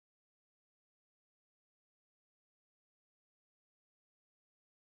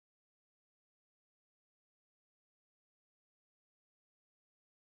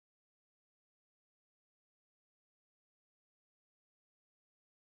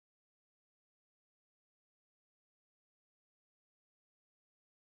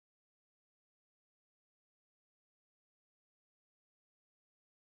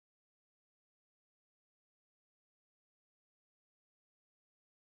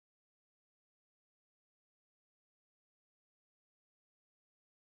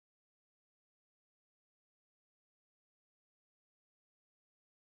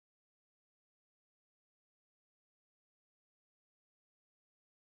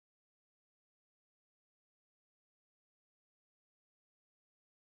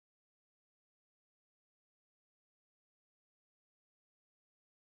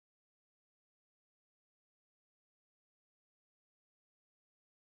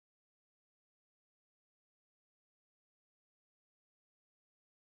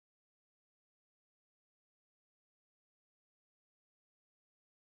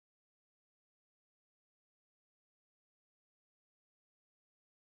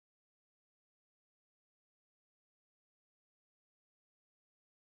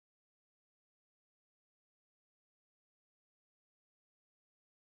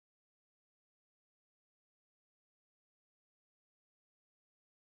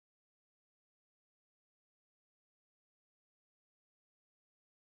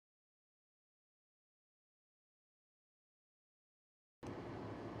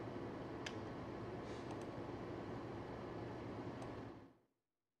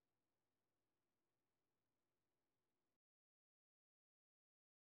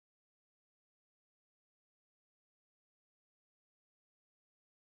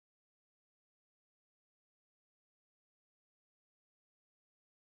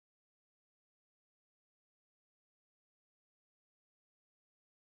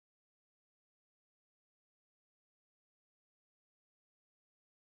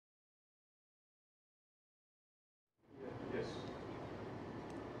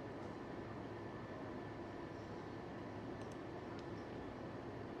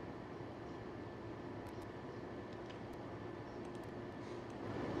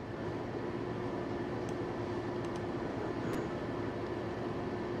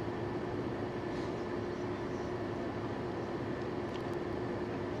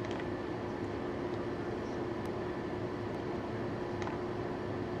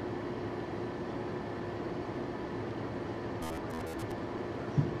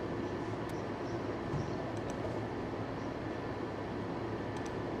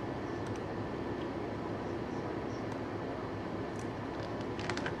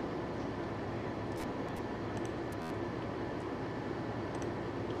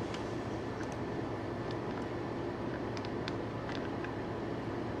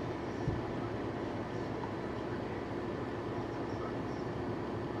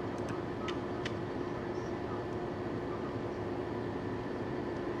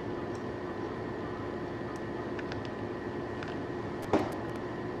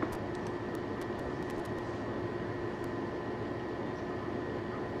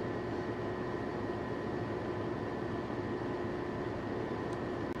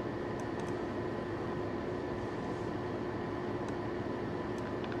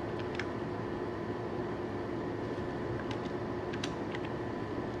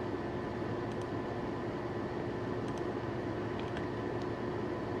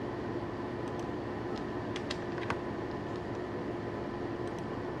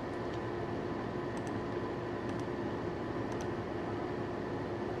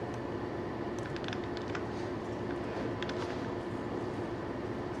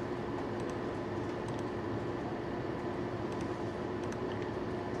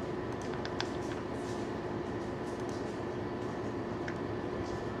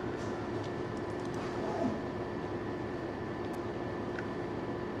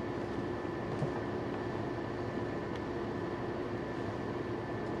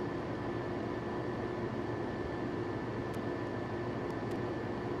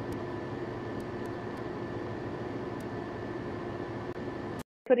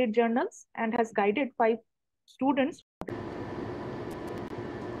doctorate journals and has guided 5 students.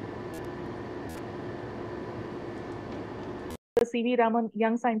 The C.V. Raman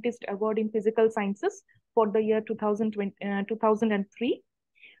Young Scientist Award in Physical Sciences for the year 2003.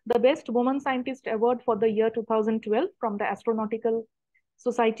 The Best Woman Scientist Award for the year 2012 from the Astronomical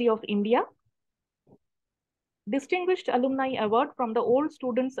Society of India. Distinguished Alumni Award from the Old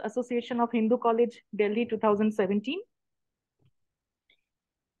Students Association of Hindu College, Delhi 2017.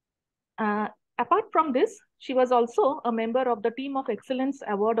 Apart from this, she was also a member of the Team of Excellence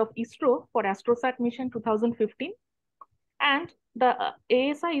Award of ISRO for AstroSat Mission 2015. And the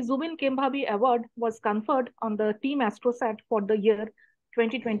ASI Zubin Kembhabi Award was conferred on the Team AstroSat for the year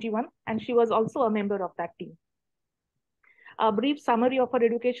 2021, and she was also a member of that team. A brief summary of her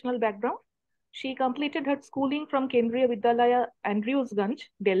educational background. She completed her schooling from Kendriya Vidyalaya, Andrewsganj,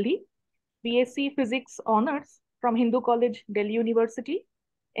 Delhi, BSc Physics Honours from Hindu College, Delhi University,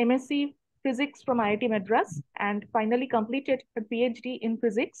 MSc Physics from IIT Madras, and finally completed her PhD in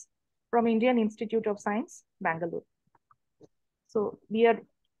Physics from Indian Institute of Science, Bengaluru. So we are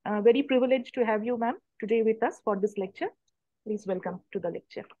very privileged to have you, ma'am, today with us for this lecture. Please welcome to the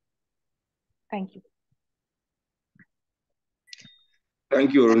lecture. Thank you.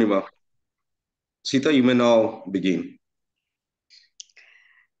 Thank you, Arunima. Seetha, you may now begin.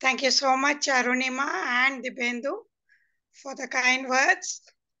 Thank you so much, Arunima and Dibyendu, for the kind words,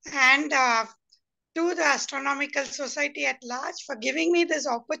 and to the Astronomical Society at large for giving me this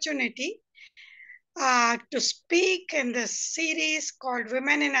opportunity to speak in this series called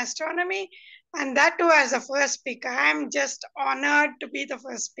Women in Astronomy, and that too as the first speaker. I am just honored to be the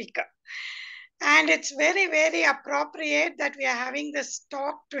first speaker. And it's very, very appropriate that we are having this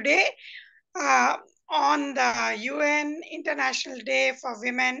talk today on the UN International Day for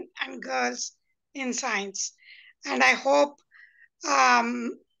Women and Girls in Science. And I hope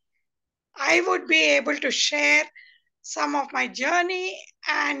I would be able to share some of my journey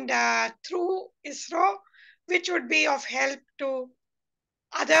and through ISRO, which would be of help to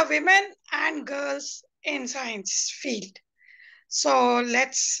other women and girls in science field. So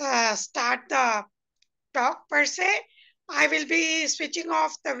let's start the talk per se. I will be switching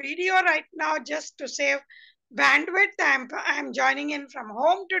off the video right now just to save bandwidth. I'm joining in from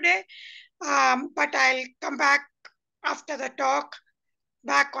home today, but I'll come back after the talk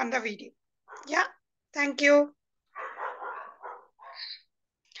back on the video. Yeah, thank you.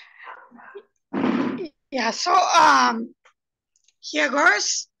 Yeah, so here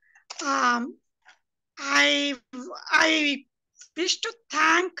goes. I wish to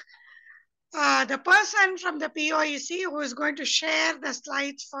thank the person from the POEC who is going to share the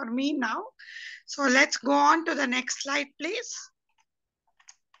slides for me now. So let's go on to the next slide, please.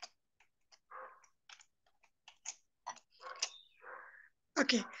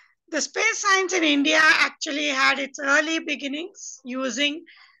 Okay, the space science in India actually had its early beginnings using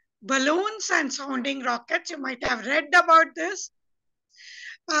balloons and sounding rockets. You might have read about this.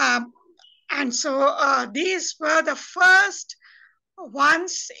 And so these were the first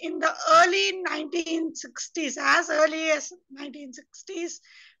ones in the early 1960s. As early as 1960s,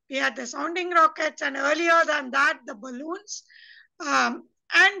 we had the sounding rockets, and earlier than that, the balloons. And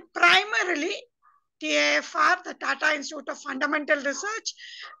primarily, TIFR, the Tata Institute of Fundamental Research,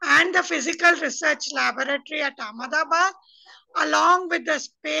 and the Physical Research Laboratory at Ahmedabad, along with the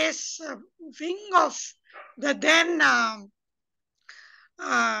space wing of the then,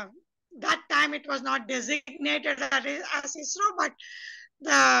 that time it was not designated as ISRO, but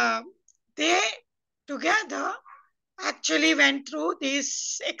they together actually went through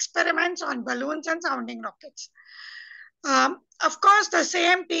these experiments on balloons and sounding rockets. Of course, the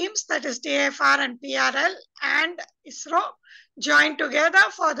same teams, that is TIFR and PRL and ISRO, joined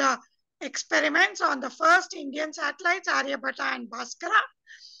together for the experiments on the first Indian satellites, Aryabhata and Bhaskara.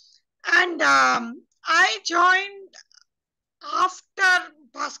 And I joined after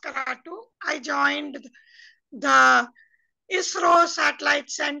Bhaskara 2. I joined the ISRO Satellite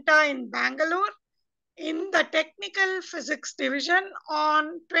Center in Bengaluru in the Technical Physics Division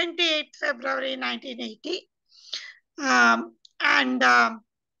on 28 February 1980.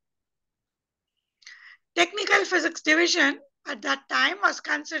 Technical Physics Division at that time was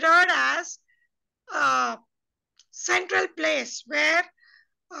considered as a central place where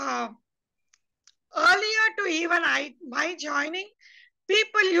earlier to even my joining,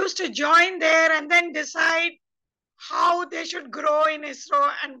 people used to join there and then decide how they should grow in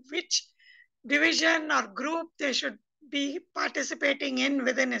ISRO and which division or group they should be participating in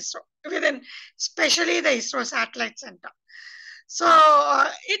within ISRO, especially the ISRO Satellite Center. So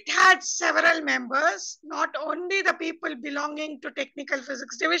it had several members, not only the people belonging to technical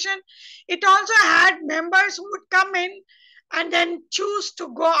physics division, it also had members who would come in and then choose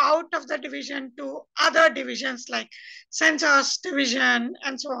to go out of the division to other divisions like sensors division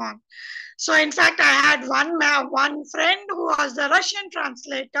and so on. So in fact, I had one friend who was the Russian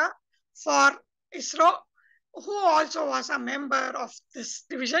translator for ISRO, who also was a member of this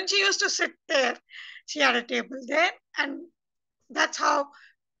division. She used to sit there. She had a table there, and that's how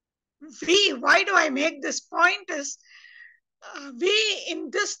why do I make this point is we in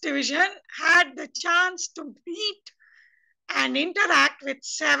this division had the chance to meet and interact with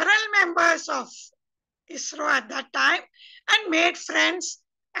several members of ISRO at that time and made friends.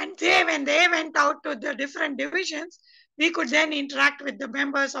 And when they went out to the different divisions, we could then interact with the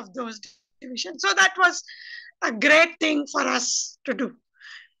members of those divisions. So that was a great thing for us to do,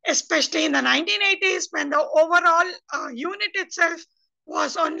 especially in the 1980s when the overall unit itself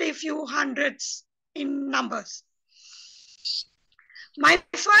was only a few hundreds in numbers. My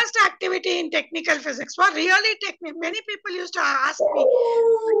first activity in technical physics was really technical. Many people used to ask me,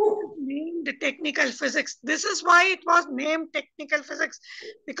 why is it named technical physics? This is why it was named technical physics,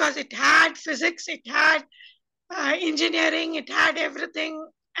 because it had physics, it had engineering, it had everything,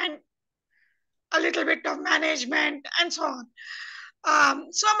 and a little bit of management and so on.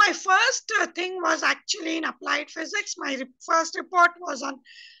 So my first thing was actually in applied physics. My first report was on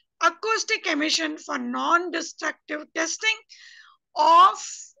acoustic emission for non-destructive testing of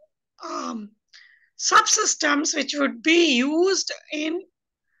subsystems which would be used in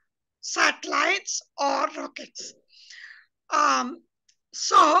satellites or rockets.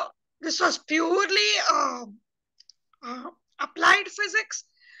 So this was purely applied physics,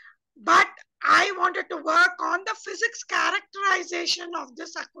 but I wanted to work on the physics characterization of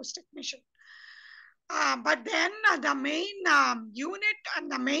this acoustic mission. But then the main unit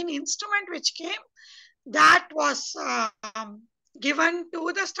and the main instrument which came, that was given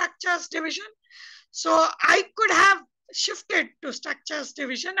to the structures division. So I could have shifted to structures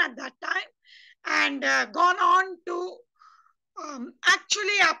division at that time and gone on to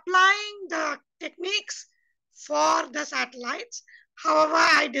actually applying the techniques for the satellites. However,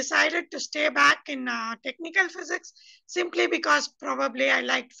 I decided to stay back in technical physics simply because probably I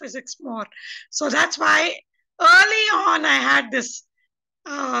liked physics more. So that's why early on I had this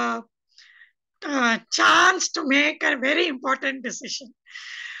chance to make a very important decision.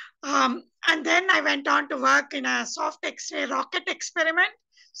 And then I went on to work in a soft X-ray rocket experiment.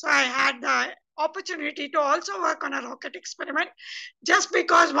 So I had the opportunity to also work on a rocket experiment just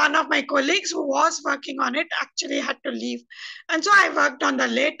because one of my colleagues who was working on it actually had to leave. And so I worked on the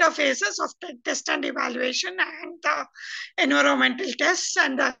later phases of the test and evaluation and the environmental tests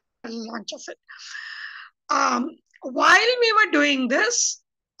and the launch of it. While we were doing this,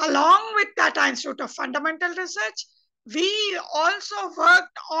 along with Tata Institute of Fundamental Research, we also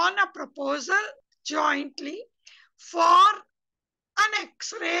worked on a proposal jointly for an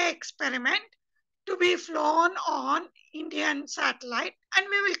X-ray experiment to be flown on Indian satellite, and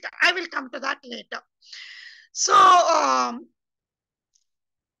I will come to that later. So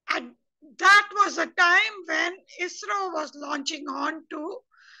that was a time when ISRO was launching on to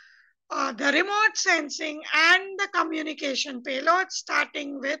the remote sensing and the communication payloads,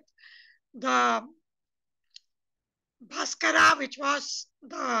 starting with the Bhaskara, which was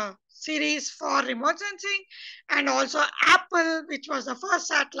the series for remote sensing, and also Apple, which was the first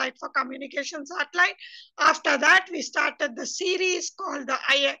satellite for communication satellite. After that, we started the series called the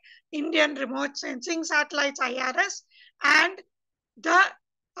Indian Remote Sensing Satellites, IRS, and the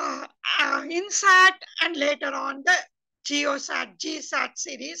INSAT, and later on the GeoSat, GSAT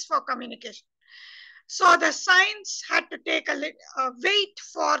series for communication. So the science had to take a wait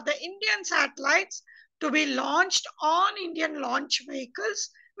for the Indian satellites to be launched on Indian launch vehicles,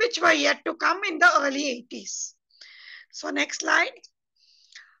 which were yet to come in the early 80s. So next slide.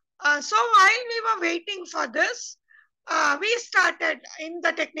 So while we were waiting for this, we started in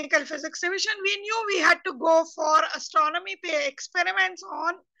the technical physics division. We knew we had to go for astronomy experiments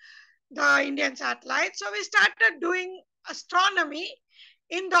on the Indian satellites. So we started doing astronomy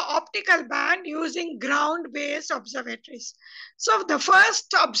in the optical band using ground-based observatories. So the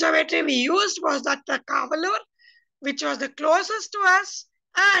first observatory we used was at the Kavalur, which was the closest to us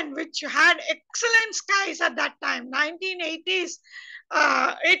and which had excellent skies at that time, 1980s.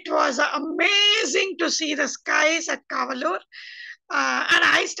 It was amazing to see the skies at Kavalur. And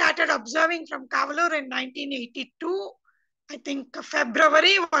I started observing from Kavalur in 1982. I think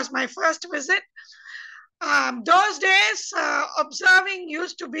February was my first visit. Those days, observing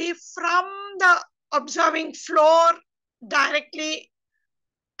used to be from the observing floor directly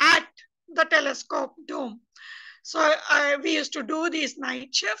at the telescope dome. So we used to do these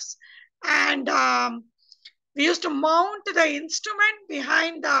night shifts, and we used to mount the instrument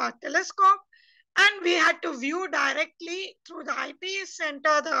behind the telescope, and we had to view directly through the eyepiece,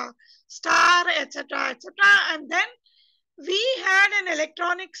 enter the star, etc., etc. And then we had an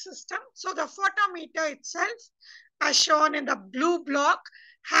electronic system. So the photometer itself, as shown in the blue block,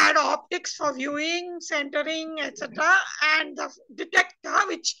 had optics for viewing, centering, etc., and the detector,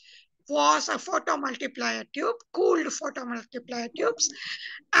 which was a photomultiplier tube, cooled photomultiplier tubes,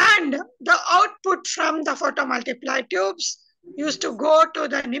 and the output from the photomultiplier tubes used to go to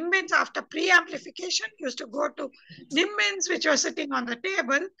the nimbins after pre-amplification, used to go to nimbins which were sitting on the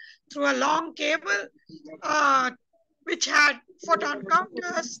table through a long cable, which had photon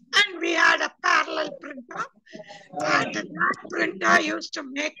counters, and we had a parallel printer, and that printer used to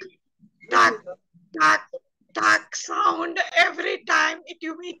make tack, tack, tack sound every time it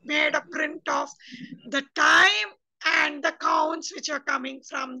made a print of the time and the counts which are coming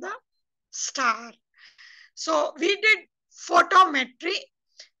from the star. So we did photometry,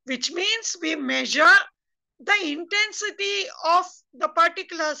 which means we measure the intensity of the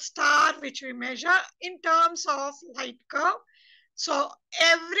particular star which we measure in terms of light curve. So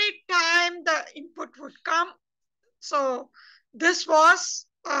every time the input would come, so this was,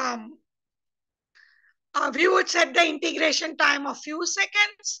 we would set the integration time of few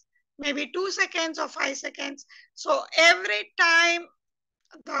seconds, maybe 2 seconds or 5 seconds. So every time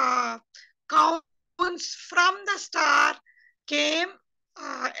the counts from the star came,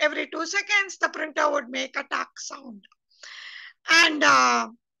 every 2 seconds, the printer would make a tack sound. And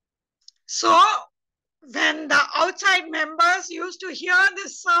so when the outside members used to hear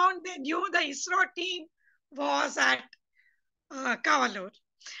this sound, they knew the ISRO team was at Kavalur.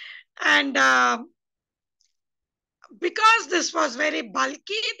 And because this was very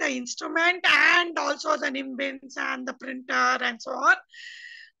bulky, the instrument and also the nimbins and the printer and so on,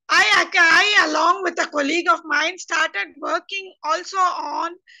 I, along with a colleague of mine, started working also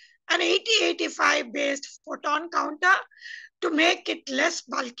on an 8085 based photon counter to make it less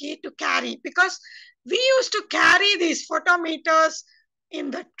bulky to carry, because we used to carry these photometers in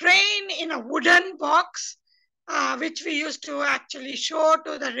the train in a wooden box, which we used to actually show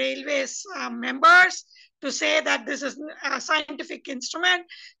to the railways members to say that this is a scientific instrument.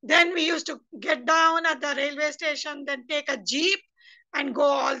 Then we used to get down at the railway station, then take a jeep and go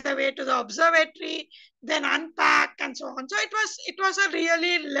all the way to the observatory, then unpack and so on. So it was a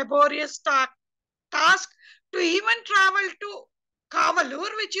really laborious task to even travel to Kavalur,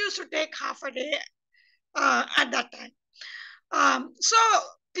 which used to take half a day at that time. So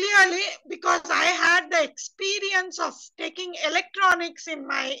clearly, because I had the experience of taking electronics in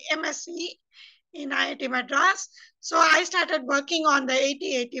my MSc in IIT Madras, so I started working on the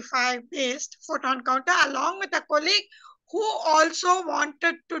 8085 based photon counter along with a colleague who also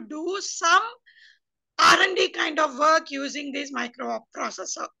wanted to do some R&D kind of work using this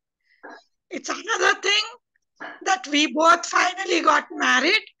microprocessor. It's another thing that we both finally got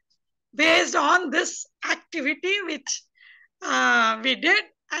married based on this activity which we did.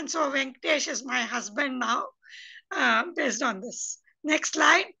 And so Venkatesh is my husband now, based on this. Next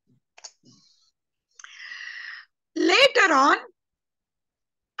slide. Later on,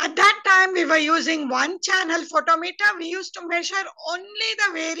 at that time, we were using one channel photometer. We used to measure only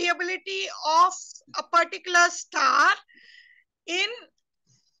the variability of a particular star in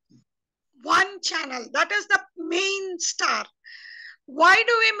one channel. That is the main star. Why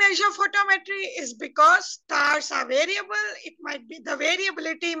do we measure photometry? Is because stars are variable. It might be, the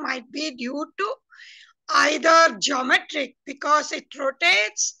variability might be due to either geometric, because it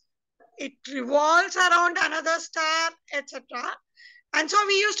rotates, it revolves around another star, etc. And so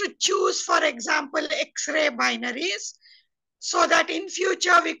we used to choose, for example, X-ray binaries, so that in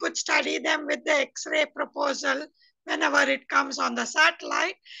future we could study them with the X-ray proposal whenever it comes on the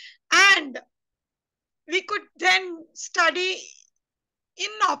satellite. And we could then study in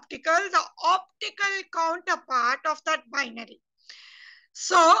optical, the optical counterpart of that binary.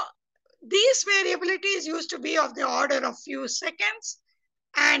 So these variabilities used to be of the order of few seconds,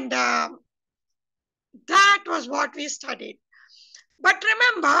 and that was what we studied. But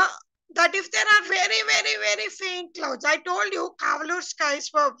remember that if there are very, very, very faint clouds, I told you Kavalur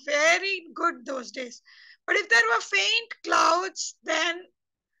skies were very good those days. But if there were faint clouds, then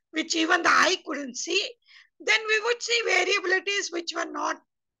which even the eye couldn't see, then we would see variabilities which were not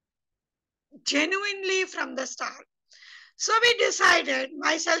genuinely from the star. So we decided,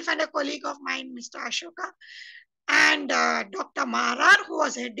 myself and a colleague of mine, Mr. Ashoka, and Dr. Marar, who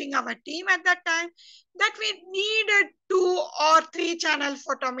was heading our team at that time, that we needed 2 or 3 channel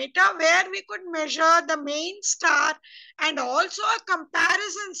photometer where we could measure the main star and also a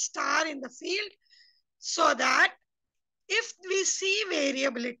comparison star in the field, so that if we see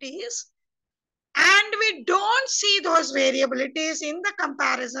variabilities and we don't see those variabilities in the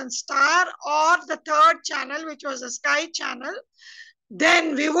comparison star or the third channel, which was a sky channel,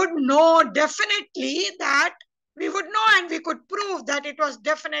 then we would know definitely that we would know and we could prove that it was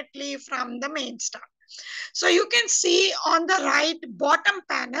definitely from the main star. So you can see on the right bottom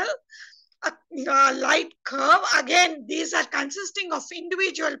panel a light curve. Again, these are consisting of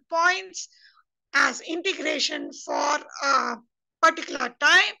individual points as integration for a particular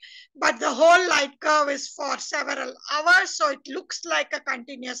time, but the whole light curve is for several hours, so it looks like a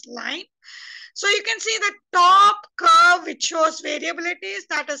continuous line. So you can see the top curve which shows variabilities,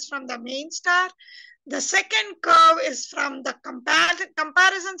 that is from the main star. The second curve is from the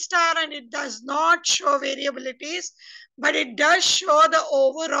comparison star, and it does not show variabilities, but it does show the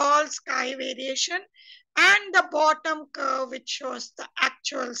overall sky variation, and the bottom curve which shows the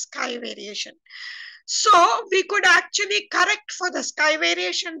actual sky variation. So we could actually correct for the sky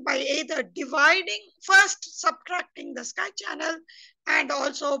variation by either first subtracting the sky channel, and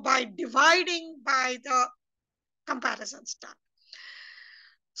also by dividing by the comparison star.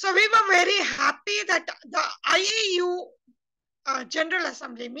 So we were very happy that the IAU General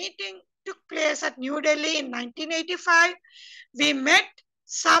Assembly meeting took place at New Delhi in 1985. We met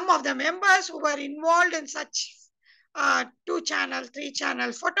some of the members who were involved in such 2-channel,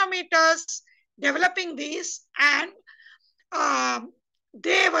 3-channel photometers, developing these, and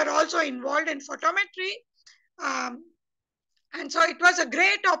they were also involved in photometry. And so it was a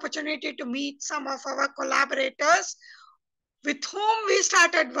great opportunity to meet some of our collaborators with whom we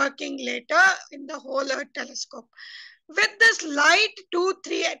started working later in the Whole Earth Telescope. With this light 2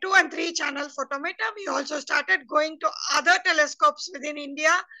 and 3 channel photometer, we also started going to other telescopes within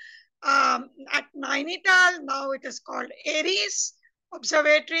India. At Nainital, now it is called Aries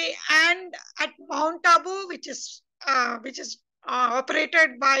Observatory, and at Mount Abu, which is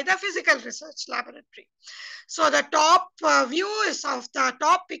operated by the Physical Research Laboratory. So the top view is of the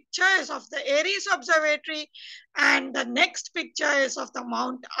top picture is of the Aries Observatory, and the next picture is of the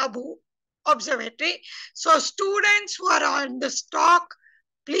Mount Abu Observatory. So students who are on this talk,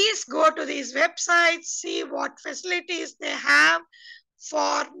 please go to these websites, see what facilities they have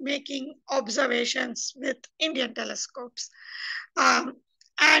for making observations with Indian telescopes.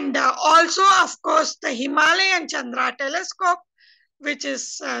 And also, of course, the Himalayan Chandra telescope, which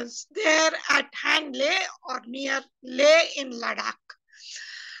is there at Hanle or near Leh in Ladakh.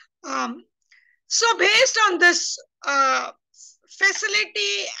 So based on this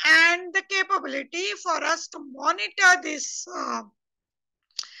facility and the capability for us to monitor this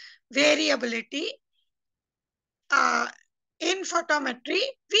variability in photometry,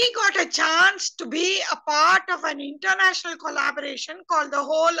 we got a chance to be a part of an international collaboration called the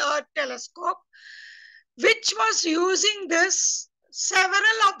Whole Earth Telescope, which was using this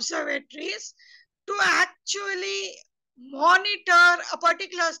several observatories to actually monitor a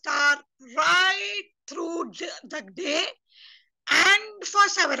particular star right through the day and for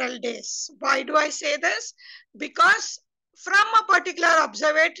several days. Why do I say this? Because from a particular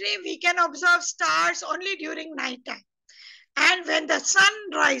observatory, we can observe stars only during night time. And when the sun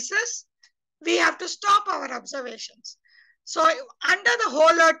rises, we have to stop our observations. So under the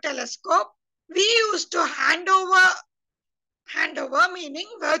Whole Earth Telescope, we used to hand over meaning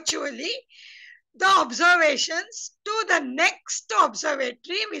virtually, the observations to the next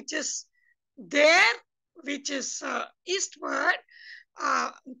observatory, which is there, which is eastward,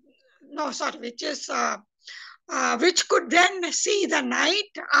 which could then see the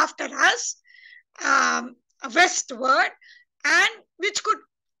night after us, westward, and which could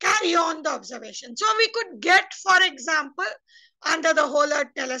carry on the observation. So we could get, for example, under the Whole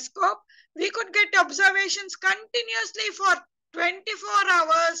Earth Telescope, we could get observations continuously for 24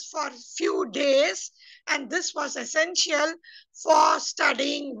 hours for few days, and this was essential for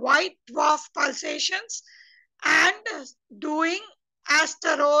studying white dwarf pulsations and doing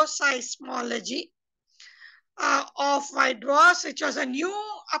asteroseismology of white dwarfs, which was a new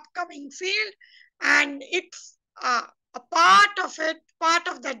upcoming field, and it's a part of the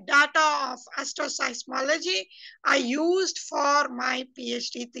data of astroseismology I used for my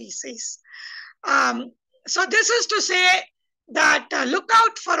PhD thesis. So this is to say that look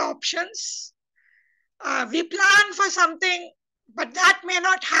out for options. We plan for something, but that may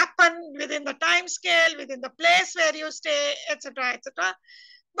not happen within the time scale, within the place where you stay, etc., etc.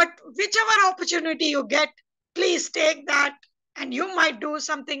 But whichever opportunity you get, please take that, and you might do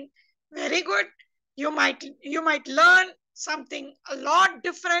something very good. You might learn something a lot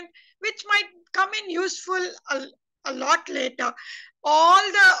different, which might come in useful a lot later.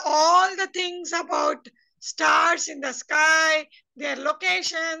 All the things about stars in the sky, their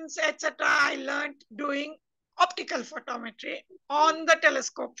locations, etc., I learned doing optical photometry on the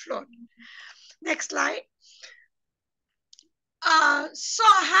telescope floor. Next slide. So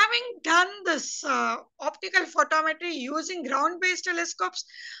having done this optical photometry using ground-based telescopes,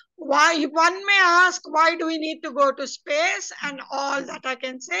 why, one may ask, why do we need to go to space? And all that I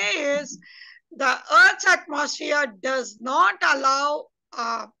can say is the Earth's atmosphere does not allow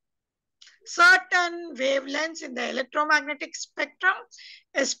certain wavelengths in the electromagnetic spectrum,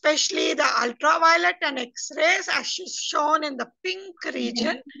 especially the ultraviolet and X-rays, as is shown in the pink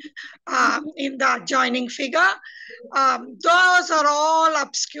region in the adjoining figure. Those are all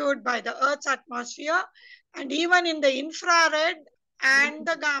obscured by the Earth's atmosphere, and even in the infrared and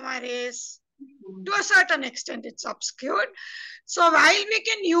the gamma rays, to a certain extent, it's obscured. So while we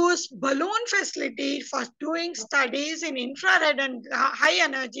can use balloon facility for doing studies in infrared and high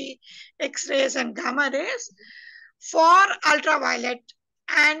energy X-rays and gamma rays, for ultraviolet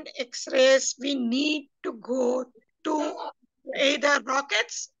and X-rays, we need to go to either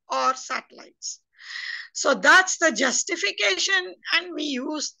rockets or satellites. So that's the justification, and we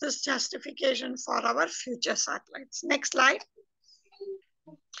use this justification for our future satellites. Next slide.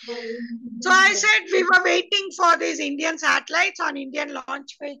 So I said we were waiting for these Indian satellites on Indian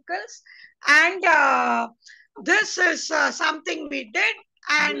launch vehicles, and this is something we did,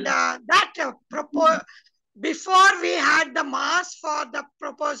 and before we had the mass for the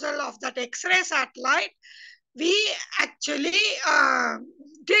proposal of that X-ray satellite, we actually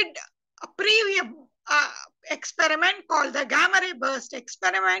did a previous experiment called the gamma ray burst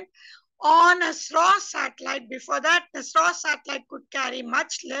experiment on a SRO satellite. Before that, the SRO satellite could carry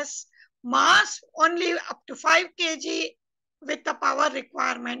much less mass, only up to 5 kg with a power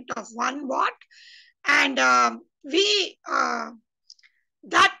requirement of 1 watt. And that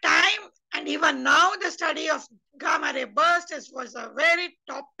time, and even now, the study of gamma ray burst was a very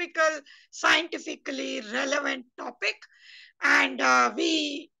topical, scientifically relevant topic. And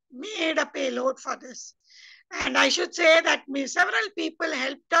we made a payload for this. And I should say that several people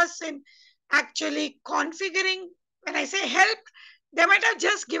helped us in actually configuring. When I say help, they might have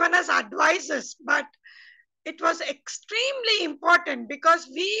just given us advices, but it was extremely important because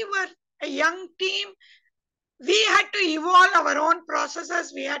we were a young team. We had to evolve our own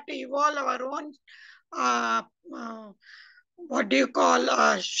processes. We had to evolve our own,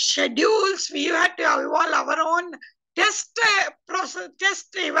 schedules. We had to evolve our own test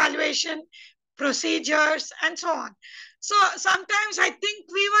evaluation procedures, and so on. So sometimes I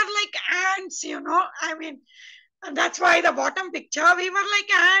think we were like ants, I mean, and that's why the bottom picture, we were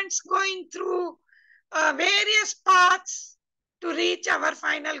like ants going through various paths to reach our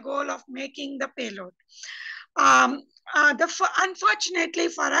final goal of making the payload. Unfortunately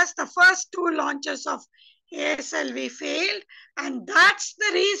for us, the first 2 launches of ASLV failed, and that's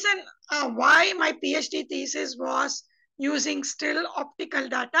the reason why my PhD thesis was using still optical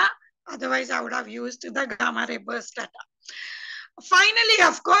data. Otherwise, I would have used the gamma ray burst data. Finally,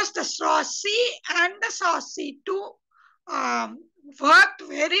 of course, the SRO-C and the SRO-C2 worked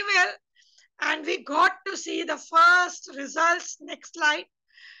very well, and we got to see the first results. Next slide.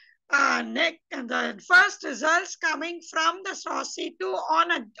 The first results coming from the SRO-C2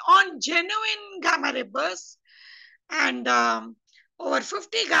 on genuine gamma ray bursts, and over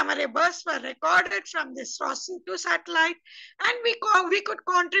 50 gamma ray bursts were recorded from the SRO-C2 satellite, and we could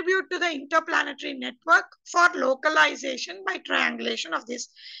contribute to the interplanetary network for localization by triangulation of this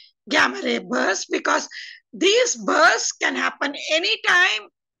gamma ray bursts, because these bursts can happen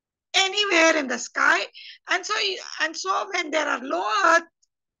anytime, anywhere in the sky, and so when there are low Earth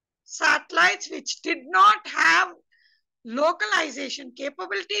satellites which did not have localization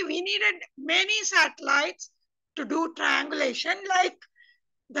capability, we needed many satellites to do triangulation, like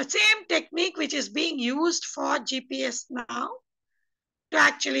the same technique which is being used for GPS now to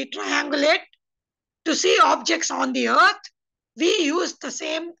actually triangulate to see objects on the Earth. We use the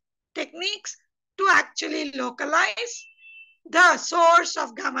same techniques to actually localize the source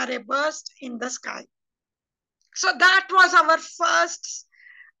of gamma ray burst in the sky. So that was our first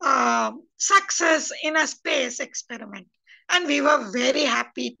success in a space experiment, and we were very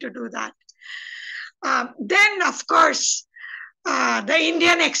happy to do that. Then, of course, the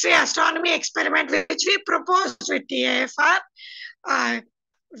Indian X-ray astronomy experiment, which we proposed with TAFR,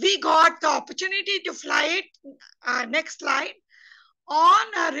 we got the opportunity to fly it, next slide, on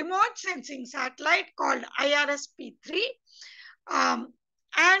a a remote sensing satellite called IRS-P3.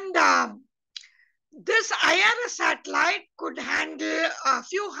 This IRS satellite could handle a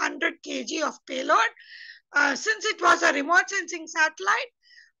few 100 kg of payload. Since it was a remote sensing satellite,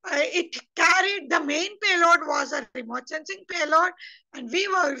 it carried the main payload was a remote sensing payload, and we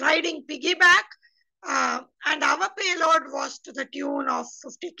were riding piggyback, and our payload was to the tune of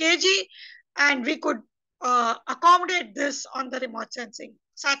 50 kg, and we could accommodate this on the remote sensing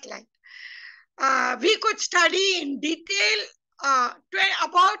satellite. We could study in detail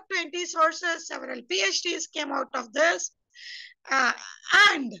about 20 sources. Several PhDs came out of this,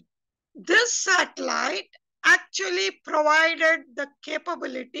 and this satellite actually provided the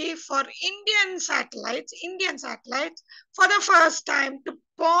capability for Indian satellites for the first time to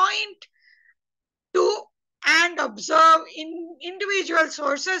point to and observe in individual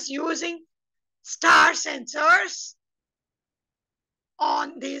sources using star sensors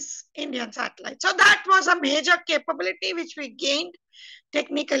on these Indian satellites. So that was a major capability which we gained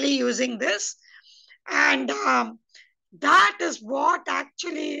technically using this. And that is what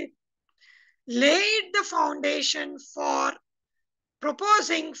actually laid the foundation for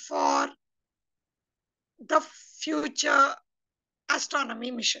proposing for the future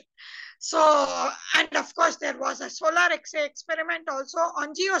astronomy mission. So, and of course, there was a solar X-ray experiment also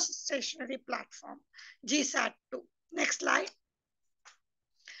on geostationary platform, GSAT-2. Next slide.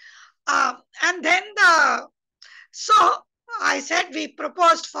 And then so I said we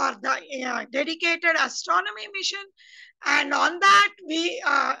proposed for the dedicated astronomy mission. And on that,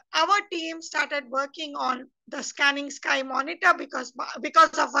 our team started working on the scanning sky monitor because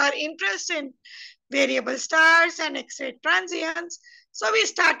of our interest in variable stars and X-ray transients. So we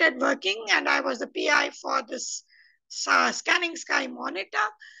started working, and I was the PI for this scanning sky monitor,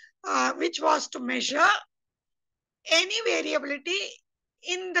 which was to measure any variability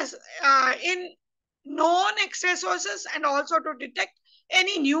in known X-ray sources and also to detect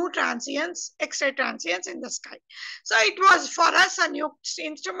any new transients, X-ray transients in the sky. So it was for us a new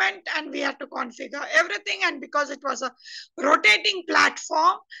instrument, and we had to configure everything. And because it was a rotating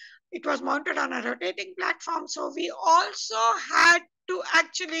platform, it was mounted on a rotating platform. So we also had to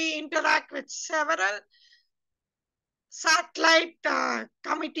actually interact with several satellite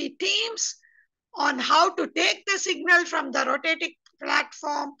committee teams on how to take the signal from the rotating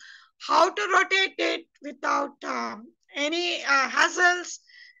platform, how to rotate it without any hassles.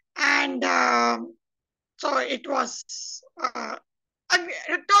 And so it was a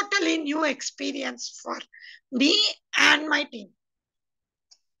totally new experience for me and my team.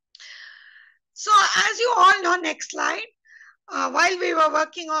 So as you all know, next slide, while we were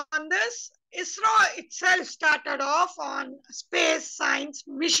working on this, ISRO itself started off on space science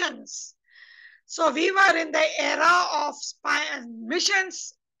missions. So we were in the era of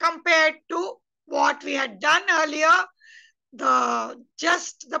missions compared to what we had done earlier,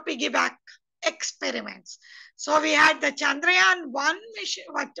 just the piggyback experiments. So we had the Chandrayaan-1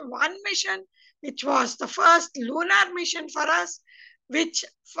 mission, which was the first lunar mission for us, the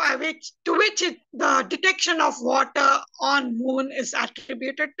detection of water on moon is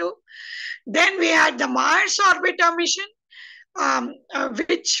attributed to. Then we had the Mars orbiter mission,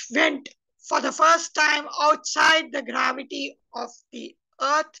 which went for the first time outside the gravity of the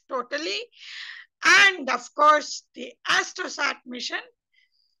Earth totally. And of course, the AstroSat mission.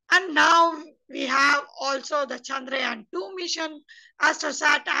 And now we have also the Chandrayaan-2 mission.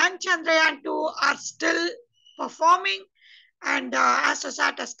 AstroSat and Chandrayaan-2 are still performing. And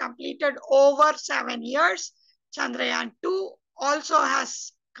AstroSat has completed over 7 years. Chandrayaan-2 also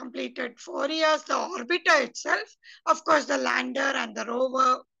has completed 4 years. The orbiter itself, of course, the lander and the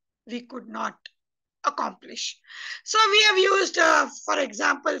rover, we could not accomplish. So we have used, for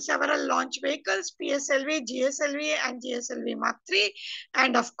example, several launch vehicles, PSLV, GSLV, and GSLV Mark III.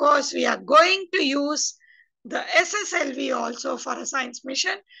 And of course, we are going to use the SSLV also for a science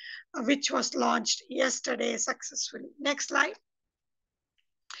mission, which was launched yesterday successfully. Next slide.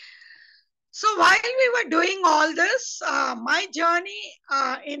 So while we were doing all this, my journey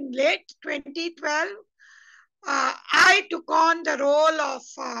in late 2012, I took on the role of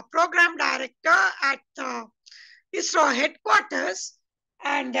program director at ISRO headquarters.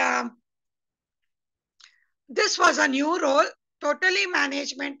 And this was a new role, totally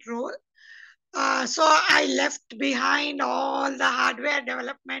management role. So I left behind all the hardware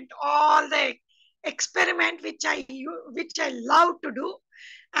development, all the experiment which I love to do,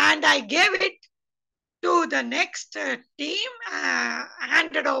 and I gave it to the next team,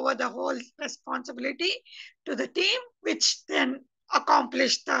 handed over the whole responsibility to the team, which then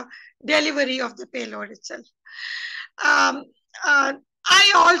accomplished the delivery of the payload itself. I I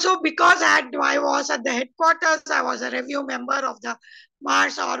also, because I was at the headquarters, I was a review member of the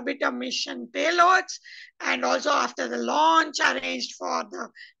Mars orbiter mission payloads, and also after the launch arranged for the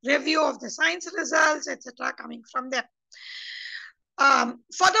review of the science results, etc., coming from there.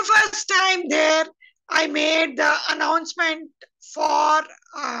 For the first time there, I made the announcement for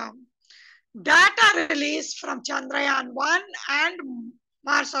data release from Chandrayaan-1 and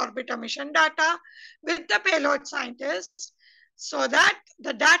Mars orbiter mission data with the payload scientists, so that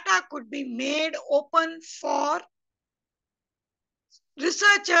the data could be made open for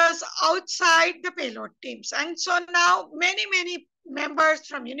researchers outside the payload teams. And so now many members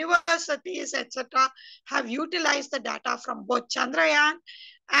from universities, etc., have utilized the data from both Chandrayaan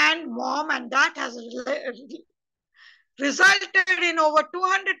and MOM, and that has resulted in over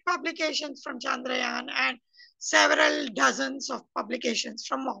 200 publications from Chandrayaan and several dozens of publications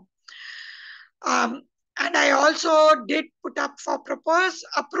from MOM. And I also did put up for proposed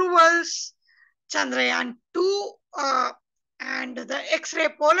approvals Chandrayaan-2 and the X-ray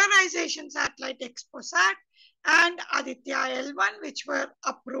polarization satellite XPOSat and Aditya L1, which were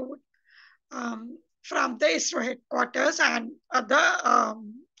approved from the ISRO headquarters and the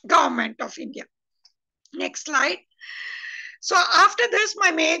government of India. Next slide. So after this,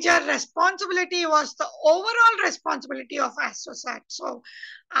 my major responsibility was the overall responsibility of AstroSat. So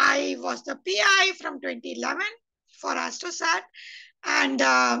I was the PI from 2011 for AstroSat. And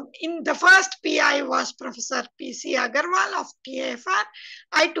in the first PI was Professor P.C. Agarwal of TAFR.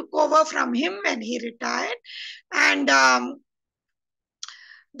 I took over from him when he retired. And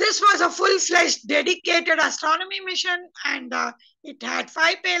this was a full-fledged dedicated astronomy mission, and it had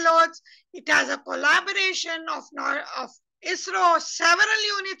 5 payloads. It has a collaboration of ISRO, several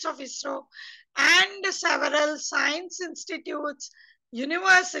units of ISRO, and several science institutes,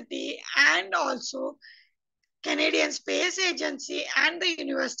 university, and also Canadian Space Agency and the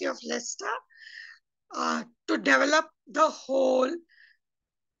University of Leicester to develop the whole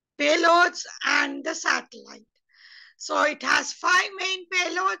payloads and the satellite. So it has 5 main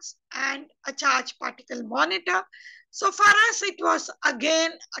payloads and a charge particle monitor. So for us, it was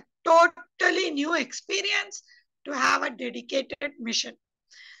again a totally new experience to have a dedicated mission.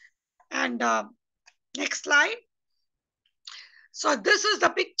 And next slide. So this is the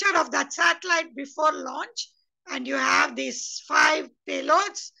picture of that satellite before launch. And you have these 5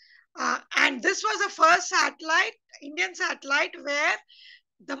 payloads. And this was the first satellite, Indian satellite, where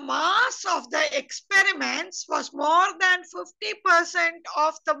the mass of the experiments was more than 50%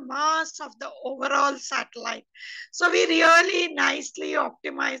 of the mass of the overall satellite. So we really nicely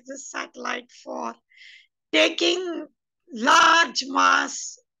optimized this satellite for taking large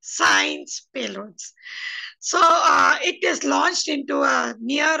mass science payloads. So it is launched into a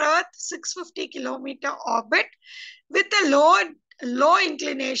near-Earth 650-kilometer orbit with a low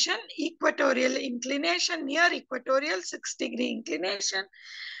inclination, equatorial inclination, near equatorial 6-degree inclination.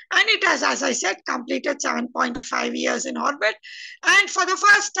 And it has, as I said, completed 7.5 years in orbit. And for the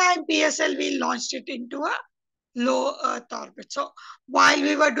first time, PSLV launched it into a low Earth orbit. So while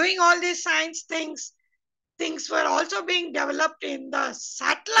we were doing all these science things were also being developed in the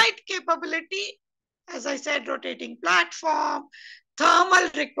satellite capability, as I said, rotating platform, thermal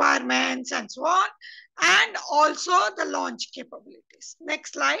requirements, and so on, and also the launch capabilities.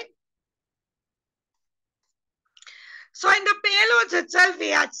 Next slide. So in the payloads itself, we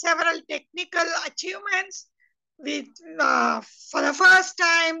had several technical achievements. For the first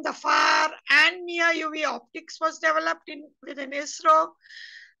time, the far and near UV optics was developed within ISRO.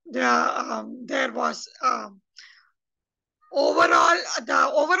 There was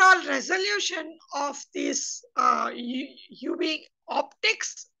the overall resolution of this UV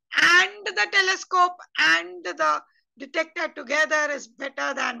optics and the telescope and the detector together is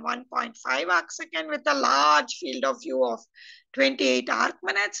better than 1.5 arcsecond with a large field of view of 28 arc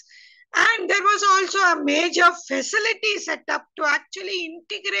minutes. And there was also a major facility set up to actually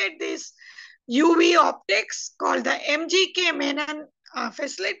integrate this UV optics called the MGK Menon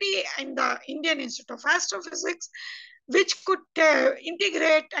facility in the Indian Institute of Astrophysics, which could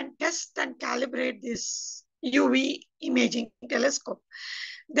integrate and test and calibrate this UV imaging telescope.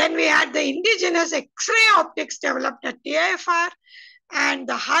 Then we had the indigenous X-ray optics developed at TIFR and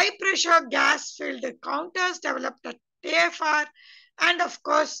the high pressure gas filled counters developed at TIFR. And of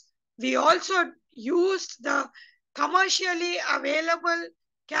course, we also used the commercially available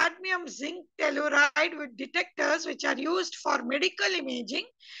cadmium zinc telluride with detectors which are used for medical imaging.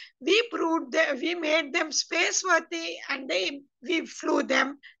 We proved that we made them space-worthy and we flew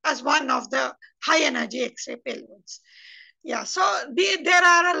them as one of the high-energy X-ray payloads. Yeah, so there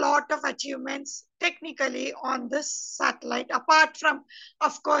are a lot of achievements technically on this satellite, apart from,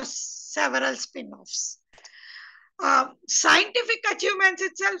 of course, several spin-offs. Scientific achievements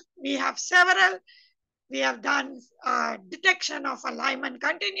itself, we have several. We have done detection of a Lyman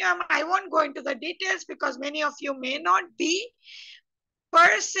continuum. I won't go into the details because many of you may not be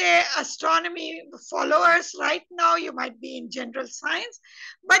per se astronomy followers right now. You might be in general science,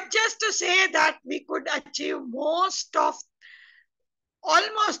 but just to say that we could achieve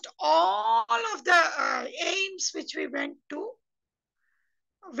almost all of the aims which we went to,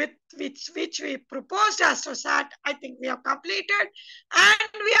 with which we proposed AstroSat, I think we have completed,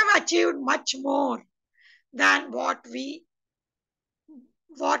 and we have achieved much more than what we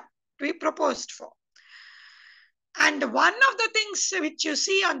proposed for. And one of the things which you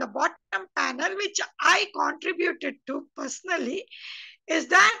see on the bottom panel, which I contributed to personally, is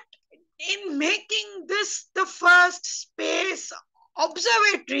that in making this the first space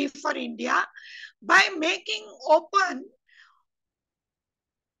observatory for India, by making open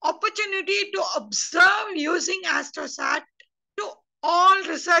opportunity to observe using AstroSat to all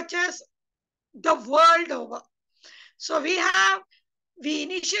researchers the world over. So we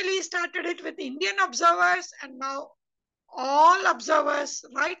initially started it with Indian observers, and now all observers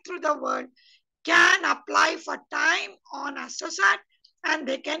right through the world can apply for time on AstroSat, and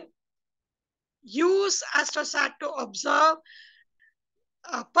they can use AstroSat to observe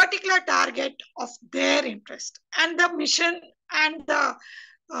a particular target of their interest. And the mission and the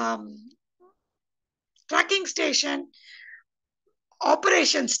tracking station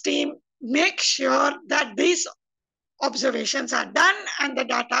operations team make sure that these observations are done and the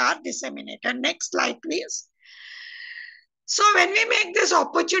data are disseminated. Next slide, please. So when we make this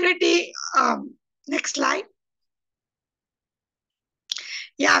opportunity, next slide.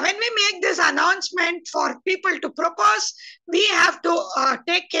 Yeah, when we make this announcement for people to propose, we have to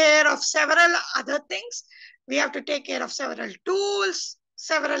take care of several other things. We have to take care of several tools,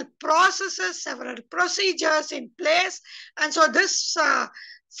 several processes, several procedures in place. And so this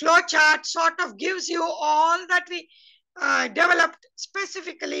flow chart sort of gives you all that we developed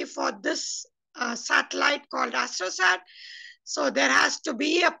specifically for this satellite called AstroSat. So there has to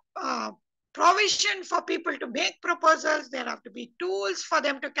be a provision for people to make proposals. There have to be tools for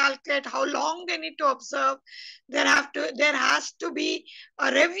them to calculate how long they need to observe. There has to be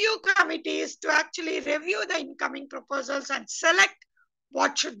a review committees to actually review the incoming proposals and select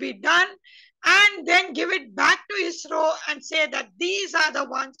what should be done, and then give it back to ISRO and say that these are the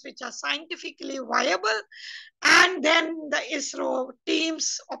ones which are scientifically viable. And then the ISRO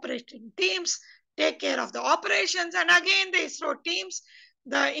teams, operating teams, take care of the operations. And again, the ISRO teams,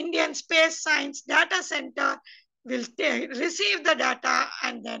 the Indian Space Science Data Center, will receive the data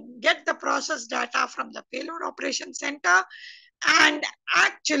and then get the process data from the Payload Operations Center and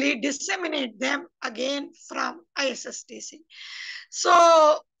actually disseminate them again from ISSTC.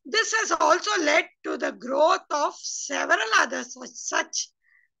 So this has also led to the growth of several other such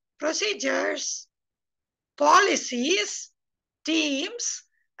procedures, policies, teams,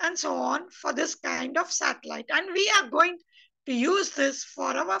 and so on for this kind of satellite. And we are going to use this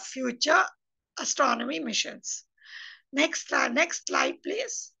for our future astronomy missions. Next slide,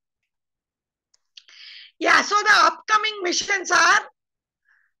 please. Yeah, so the upcoming missions are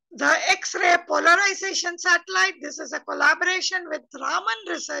the X-ray polarization satellite. This is a collaboration with Raman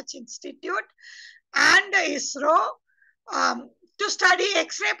Research Institute and ISRO to study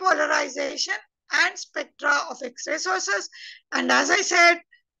X-ray polarization and spectra of X-ray sources. And as I said,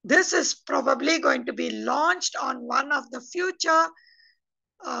 this is probably going to be launched on one of the future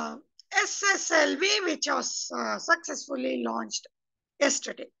SSLV, which was successfully launched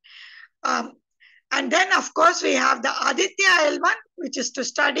yesterday. And then, of course, we have the Aditya L1, which is to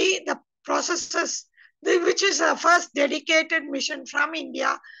study the processes, which is the first dedicated mission from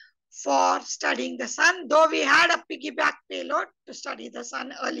India for studying the sun, though we had a piggyback payload to study the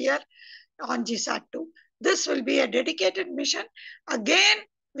sun earlier on GSAT-2. This will be a dedicated mission. Again,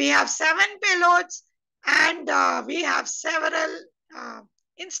 we have 7 payloads, and we have several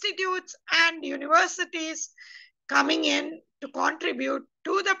institutes and universities coming in to contribute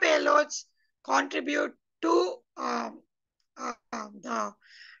to the payloads, contribute to the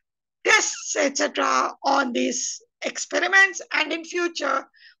tests, etc. on these experiments, and in future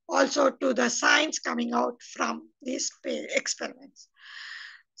also to the science coming out from these experiments.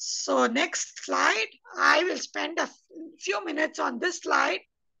 So next slide, I will spend a few minutes on this slide.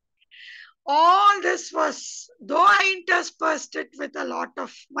 All this was, though I interspersed it with a lot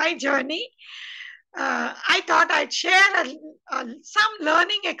of my journey, I thought I'd share some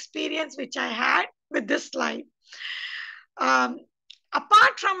learning experience which I had with this slide.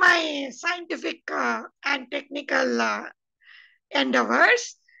 Apart from my scientific and technical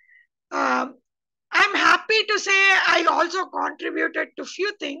endeavors, I'm happy to say I also contributed to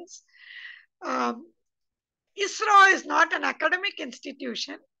few things. ISRO is not an academic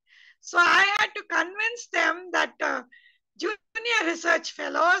institution, so I had to convince them that junior research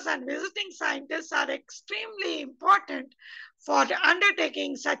fellows and visiting scientists are extremely important for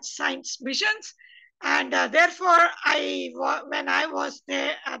undertaking such science missions. And therefore, when I was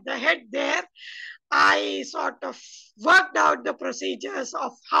there at the head there, I sort of worked out the procedures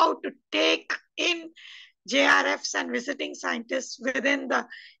of how to take in JRFs and visiting scientists within the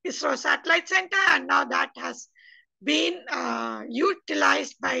ISRO Satellite Center, and now that has been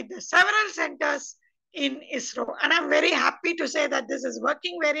utilized by the several centers in ISRO. And I'm very happy to say that this is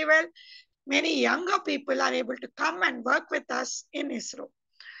working very well. Many younger people are able to come and work with us in ISRO.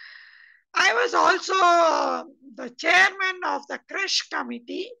 I was also the chairman of the CRESH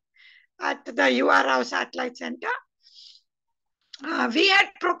committee at the URO Satellite Center. We had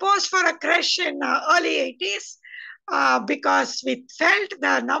proposed for a creche in early 80s because we felt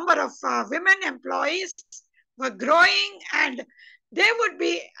the number of women employees were growing, and they would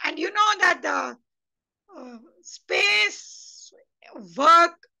be, and you know that the space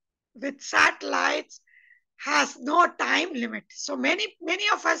work with satellites has no time limit. So many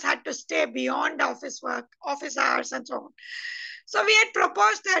of us had to stay beyond office work, office hours, and so on. So we had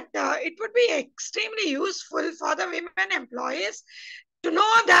proposed that it would be extremely useful for the women employees to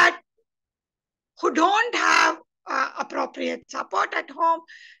know that who don't have appropriate support at home,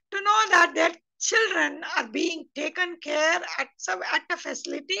 to know that their children are being taken care at a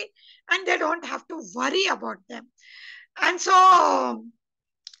facility and they don't have to worry about them. And so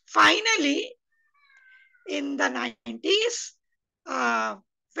finally, in the 90s,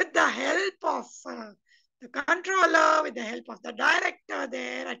 with the help of the controller, with the help of the director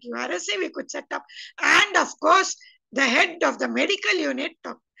there at URSC, we could set up, and of course, the head of the medical unit,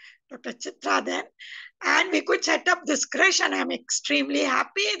 Dr. Chitra then, and we could set up this creche, and I'm extremely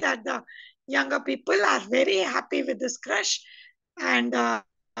happy that the younger people are very happy with this creche, and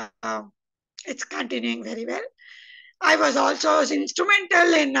it's continuing very well. I was also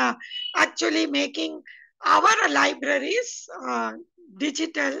instrumental in actually making our libraries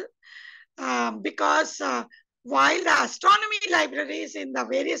digital because while the astronomy libraries in the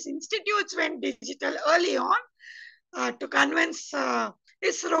various institutes went digital early on, to convince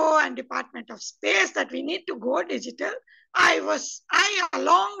ISRO and Department of Space that we need to go digital, I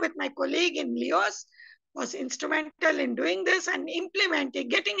along with my colleague in LEOS was instrumental in doing this and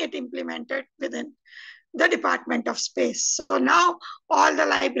getting it implemented within the Department of Space. So now all the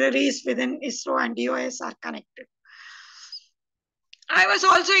libraries within ISRO and DOS are connected. I was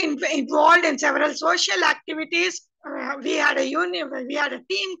also involved in several social activities. We had a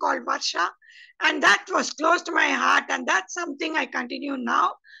team called Varsha, and that was close to my heart, and that's something I continue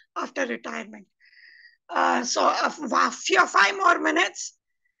now after retirement. So a few 5 more minutes.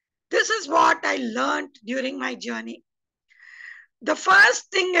 This is what I learned during my journey. The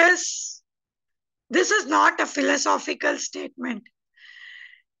first thing is, this is not a philosophical statement.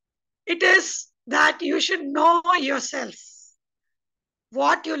 It is that you should know yourself,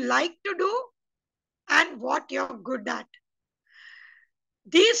 what you like to do and what you're good at.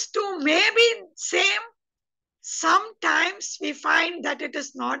 These two may be same. Sometimes we find that it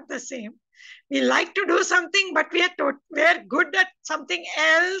is not the same. We like to do something, but we're good at something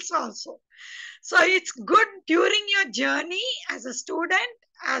else also. So it's good during your journey as a student,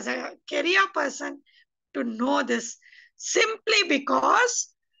 as a career person, to know this, simply because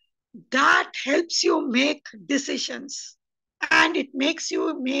that helps you make decisions and it makes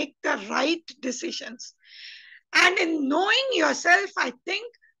you make the right decisions. And in knowing yourself, I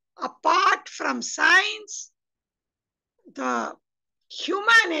think apart from science, the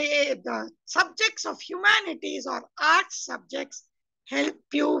subjects of humanities or arts subjects help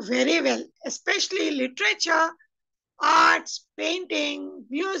you very well, especially literature, arts, painting,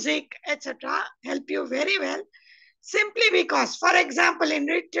 music, etc. help you very well, simply because, for example, in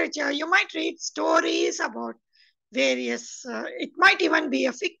literature, you might read stories about various, it might even be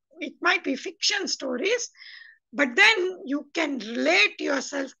fiction stories, but then you can relate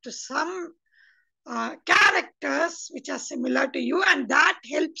yourself to some characters which are similar to you, and that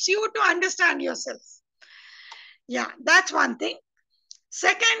helps you to understand yourself. Yeah, that's one thing.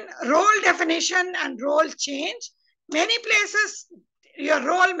 Second, role definition and role change. Many places your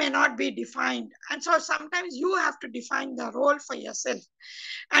role may not be defined, and so sometimes you have to define the role for yourself.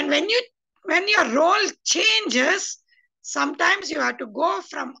 And when your role changes, sometimes you have to go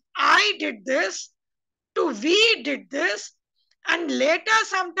from I did this to we did this, and later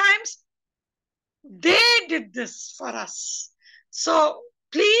sometimes they did this for us. So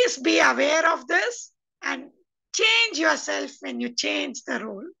please be aware of this and change yourself when you change the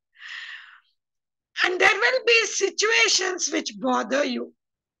role. And there will be situations which bother you.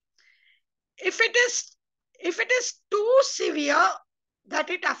 If it is too severe that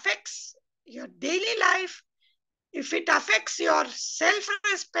it affects your daily life, if it affects your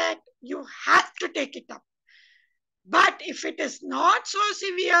self-respect, you have to take it up. But if it is not so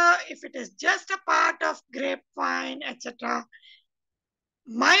severe, if it is just a part of grapevine, etc.,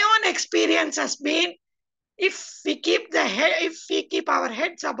 my own experience has been, if we keep our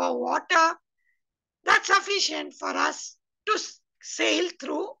heads above water, that's sufficient for us to sail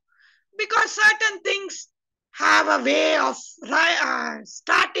through, because certain things have a way of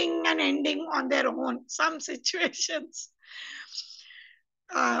starting and ending on their own, some situations.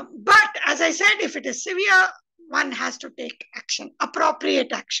 But as I said, if it is severe, one has to take action,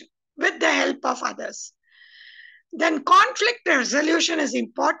 appropriate action, with the help of others. Then conflict resolution is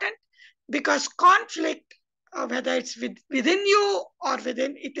important, because conflict, whether it's within you or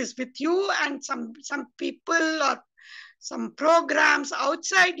it is with you and some people or some programs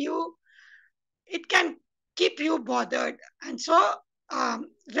outside you, it can keep you bothered. And so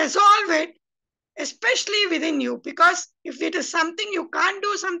resolve it, especially within you, because if it is something you can't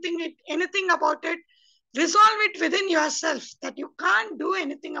do anything about it, resolve it within yourself that you can't do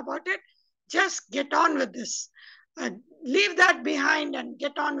anything about it. Just get on with this. Leave that behind and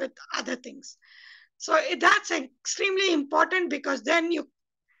get on with other things. So that's extremely important, because then you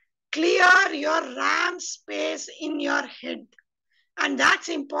clear your RAM space in your head. And that's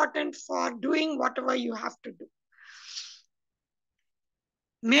important for doing whatever you have to do.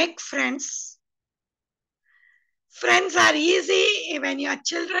 Make friends. Friends are easy when you're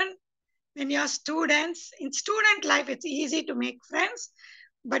children, when you're students. In student life, it's easy to make friends,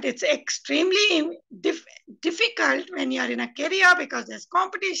 but it's extremely difficult when you're in a career, because there's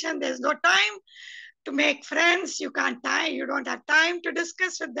competition, there's no time to make friends, you don't have time to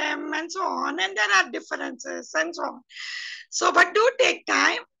discuss with them, and so on, and there are differences and so on. So, but do take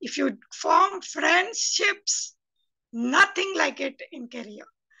time. If you form friendships, nothing like it in career.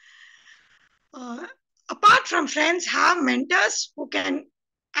 Apart from friends, have mentors who can,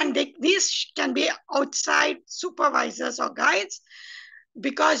 and these can be outside supervisors or guides,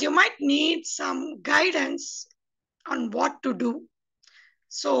 because you might need some guidance on what to do.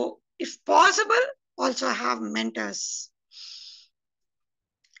 So, if possible, also have mentors.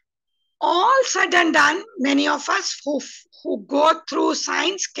 All said and done, many of us who go through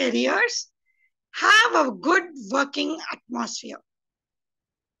science careers have a good working atmosphere.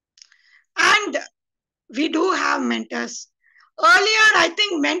 And we do have mentors. Earlier, I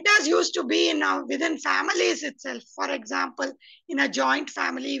think mentors used to be within families itself. For example, in a joint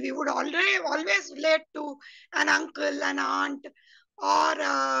family, we would always relate to an uncle, an aunt,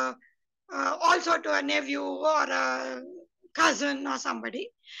 or also to a nephew or a cousin or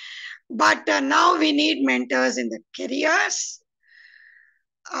somebody. But now we need mentors in the careers.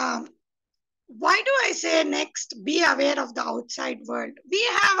 Why do I say next, be aware of the outside world? We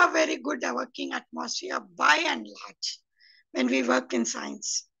have a very good working atmosphere by and large when we work in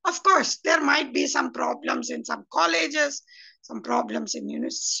science. Of course, there might be some problems in some colleges, some problems in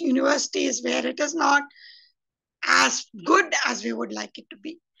universities where it is not as good as we would like it to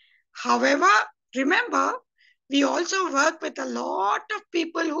be. However, remember, we also work with a lot of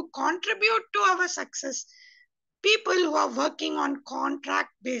people who contribute to our success. People who are working on contract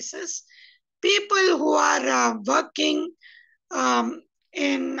basis, people who are working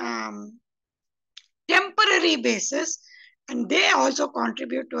in temporary basis, and they also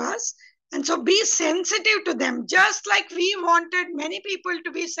contribute to us. And so be sensitive to them, just like we wanted many people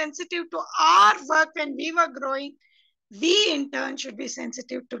to be sensitive to our work when we were growing. We in turn should be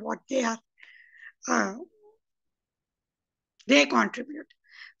sensitive to what they are. They contribute.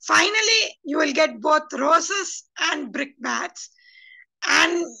 Finally, you will get both roses and brickbats.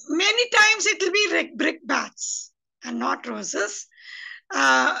 And many times it will be brickbats and not roses.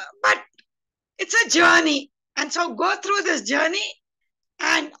 But it's a journey. And so go through this journey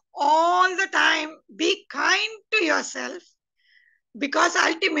and all the time be kind to yourself, because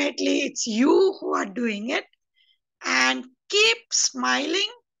ultimately it's you who are doing it. And keep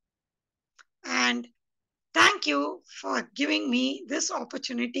smiling. And thank you for giving me this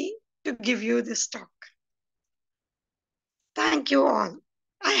opportunity to give you this talk. Thank you all.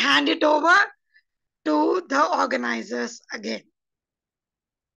 I hand it over to the organizers again.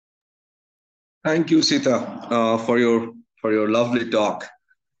 Thank you, Seetha, for your lovely talk.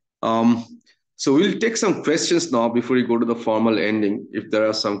 So we'll take some questions now before we go to the formal ending, if there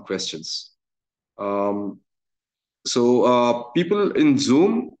are some questions. People in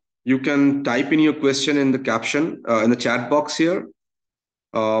Zoom, you can type in your question in the caption, in the chat box here.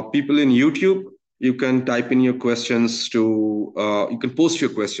 People in YouTube, you can type in your questions you can post your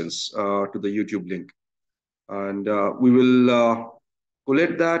questions to the YouTube link. And we will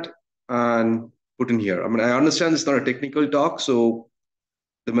collect that and put in here. I mean, I understand it's not a technical talk, so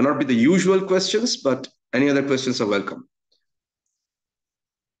there may not be the usual questions, but any other questions are welcome.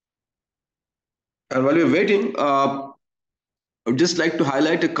 And while we're waiting, I would just like to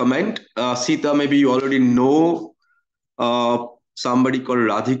highlight a comment. Seetha, maybe you already know somebody called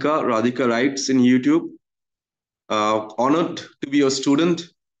Radhika. Radhika writes in YouTube, honored to be your student,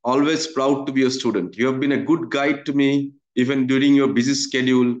 always proud to be your student. You have been a good guide to me, even during your busy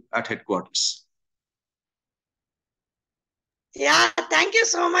schedule at headquarters. Yeah, thank you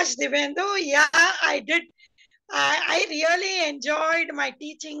so much, Divendu. Yeah, I did. I really enjoyed my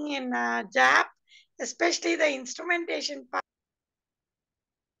teaching in JAP, especially the instrumentation part.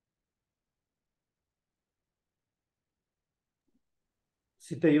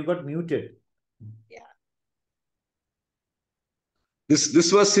 Seetha, you got muted. Yeah.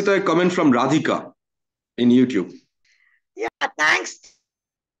 This was Seetha, a comment from Radhika in YouTube. Yeah, thanks.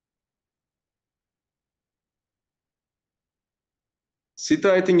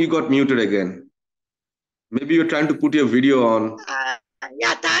 Seetha, I think you got muted again. Maybe you're trying to put your video on.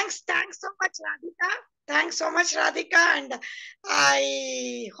 Yeah, thanks so much, Radhika. Thanks so much, Radhika. And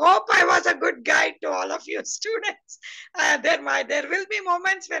I hope I was a good guide to all of you students. There will be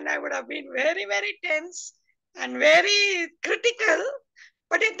moments when I would have been very, very tense and very critical,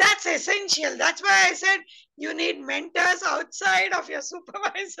 but that's essential. That's why I said you need mentors outside of your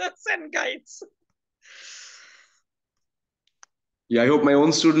supervisors and guides. Yeah, I hope my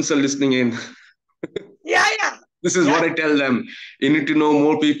own students are listening in. Yeah. This is what I tell them. You need to know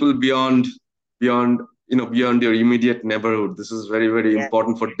more people beyond your immediate neighborhood. This is very, very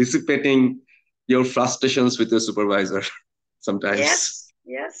important for dissipating your frustrations with your supervisor sometimes.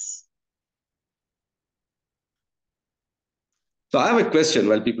 Yes. So I have a question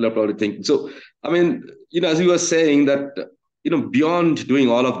while people are probably thinking. So, I mean, as you were saying that, beyond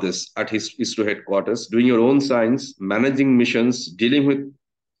doing all of this at ISRO headquarters, doing your own science, managing missions, dealing with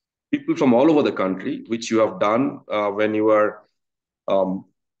people from all over the country, which you have done when you were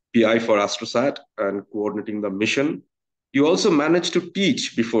PI for AstroSat and coordinating the mission. You also managed to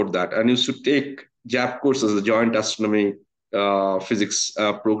teach before that and used to take JAP courses, the Joint Astronomy Physics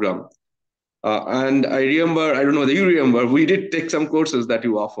program. And I remember, I don't know whether you remember, we did take some courses that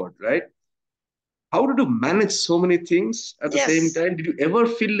you offered, right? How did you manage so many things at the same time? Did you ever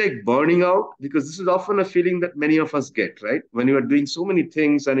feel like burning out? Because this is often a feeling that many of us get, right? When you are doing so many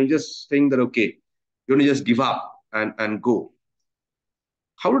things and you just think that, okay, you're going to just give up and go.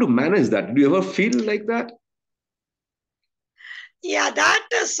 How did you manage that? Did you ever feel like that? Yeah, that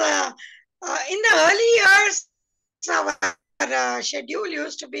is in the early years, our schedule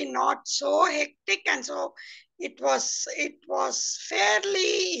used to be not so hectic, and so it was fairly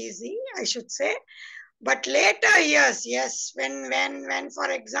easy, I should say. But later years, yes, when for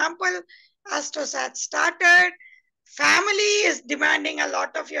example, AstroSat started, family is demanding a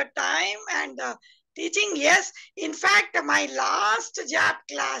lot of your time, and teaching, yes. In fact, my last JAP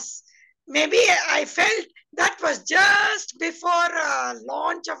class, maybe I felt that was just before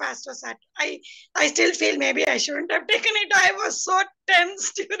launch of AstroSat. I still feel maybe I shouldn't have taken it. I was so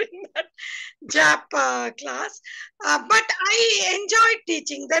tense during that JAP class. But I enjoyed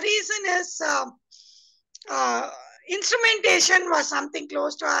teaching. The reason is instrumentation was something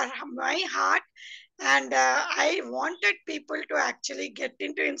close to my heart. And I wanted people to actually get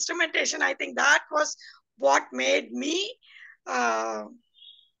into instrumentation. I think that was what made me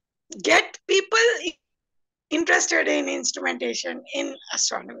get people interested in instrumentation in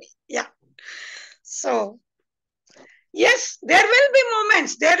astronomy. Yeah. So, yes, there will be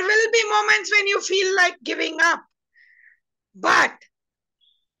moments. There will be moments when you feel like giving up. But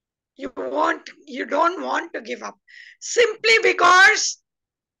you don't want to give up. Simply because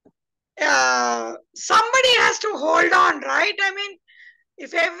somebody has to hold on, right? I mean,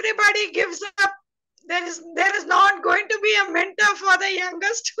 if everybody gives up, there is not going to be a mentor for the younger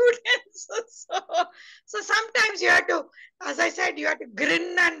students. So sometimes you have to, as I said, you have to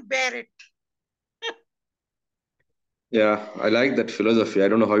grin and bear it. Yeah, I like that philosophy. I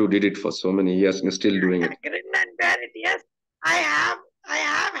don't know how you did it for so many years and you're still doing it. Grin and bear it, yes. I have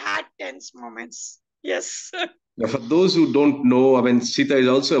had tense moments. Yes. Now, for those who don't know, I mean, Seetha is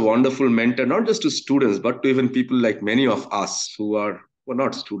also a wonderful mentor, not just to students, but to even people like many of us who are we're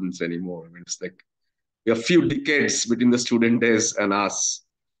not students anymore. I mean, it's like we have a few decades between the student days and us.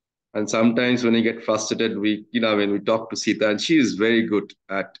 And sometimes when we get frustrated, when we talk to Seetha, and she is very good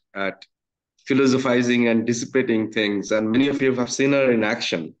at philosophizing and dissipating things. And many of you have seen her in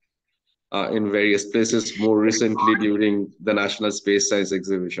action in various places, more recently during the National Space Science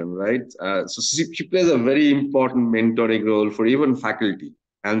Exhibition, right? So she plays a very important mentoring role for even faculty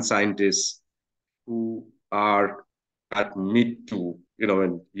and scientists who are at mid to,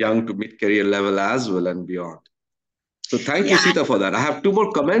 and young to mid career level as well and beyond. So thank you, Yeah, Seetha, for that. I have two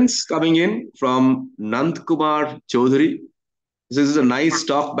more comments coming in from Nand Kumar Chaudhary. This is a nice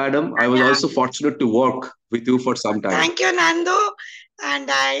talk, madam. I was also fortunate to work with you for some time. thank you, Nandu. And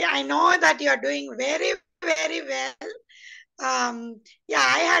I know that you're doing very, very well. Yeah,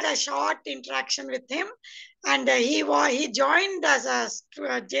 I had a short interaction with him, and he joined as a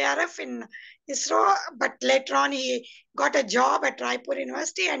JRF in ISRO, but later on he got a job at Raipur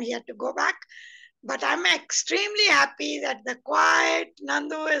University and he had to go back. But I'm extremely happy that the quiet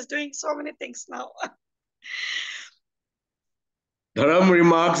Nandu is doing so many things now. Dharam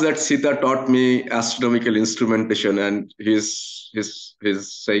remarks that Sita taught me astronomical instrumentation, and he's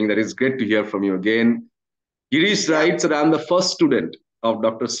saying that it's great to hear from you again. Girish Yeah. writes that I'm the first student of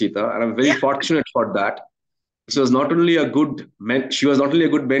Dr. Sita, and I'm very Yeah. fortunate for that. She was not only a good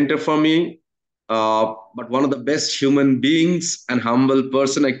mentor for me, but one of the best human beings and humble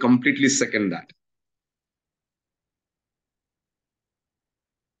person. I completely second that.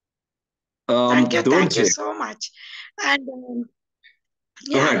 Thank you Dorje, so much. And go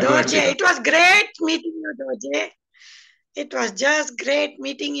yeah, ahead, Dorje, Sita. it was great meeting you, Dorje. It was just great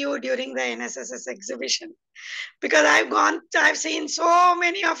meeting you during the NSSS exhibition because I've seen so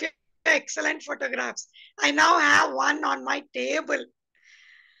many of your excellent photographs. I now have one on my table.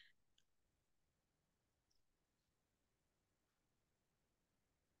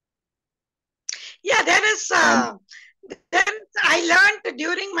 Yeah, then I learned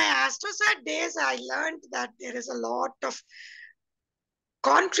during my AstroSat days, I learned that there is a lot of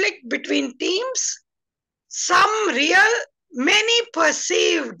conflict between teams, some real, many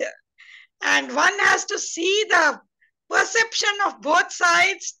perceived. And one has to see the perception of both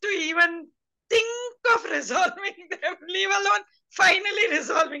sides to even think of resolving them, leave alone finally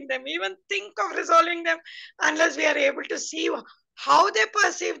resolving them, even think of resolving them unless we are able to see how they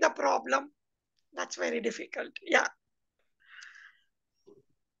perceive the problem. That's very difficult. Yeah.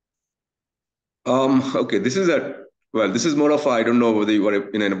 Okay, this is more of I don't know whether you are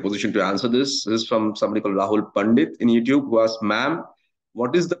in a position to answer this. This is from somebody called Rahul Pandit in YouTube who asked, ma'am,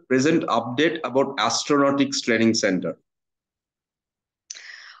 what is the present update about Astronautics Training Center?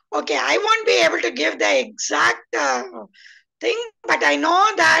 Okay, I won't be able to give the exact thing, but I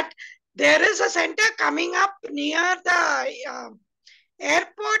know that there is a center coming up near the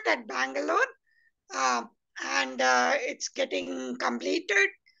airport at Bangalore, and it's getting completed.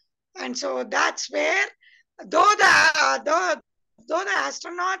 And so that's where, though the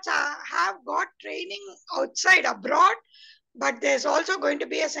astronauts have got training outside abroad, but there's also going to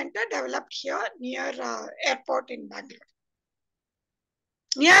be a center developed here near airport in Bangalore.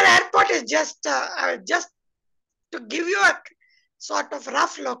 Near airport is just to give you a sort of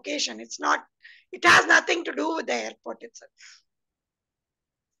rough location. It has nothing to do with the airport itself.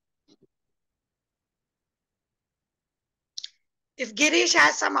 If Girish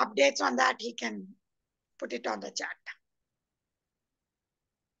has some updates on that, he can put it on the chat.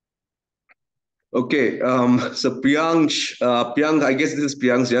 Okay, so Priyank, I guess this is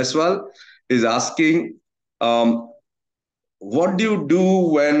Priyank Jaiswal, is asking, what do you do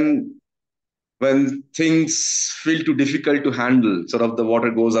when things feel too difficult to handle? Sort of the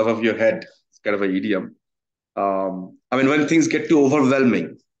water goes out of your head. It's kind of an idiom. When things get too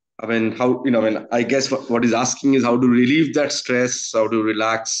overwhelming. I guess what he's asking is how to relieve that stress, how to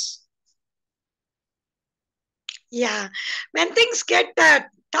relax. Yeah, when things get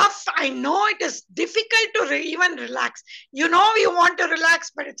tough, I know it is difficult to even relax. You want to relax,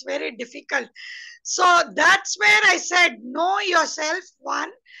 but it's very difficult. So that's where I said, know yourself,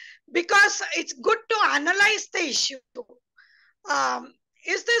 one, because it's good to analyze the issue.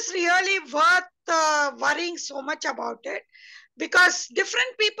 Is this really worth worrying so much about it? Because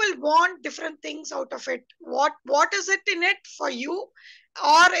different people want different things out of it. What is it in it for you?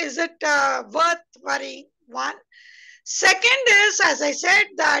 Or is it worth worrying? One. Second is, as I said,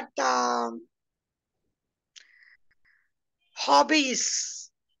 that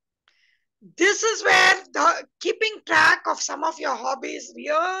hobbies. This is where the keeping track of some of your hobbies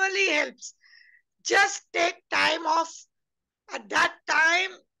really helps. Just take time off at that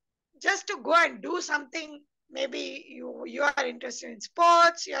time just to go and do something maybe you are interested in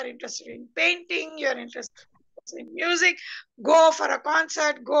sports, you are interested in painting, you are interested in music, go for a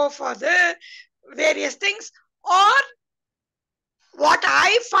concert, go for the various things. Or what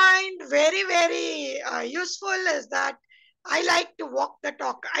I find very, very useful is that I like to walk the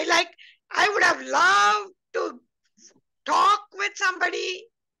talk. I would have loved to talk with somebody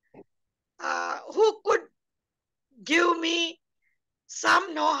who could give me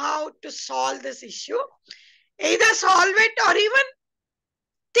some know-how to solve this issue, either solve it or even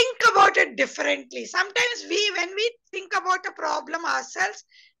think about it differently. Sometimes when we think about a problem ourselves,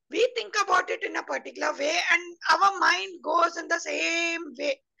 we think about it in a particular way and our mind goes in the same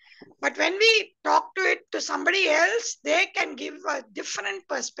way. But when we talk to it to somebody else, they can give a different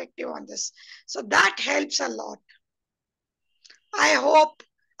perspective on this. So that helps a lot.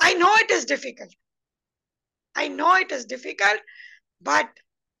 I know it is difficult. I know it is difficult, but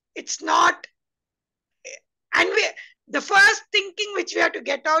it's not. And the first thinking which we have to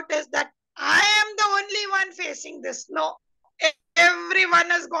get out is that I am the only one facing this. No, everyone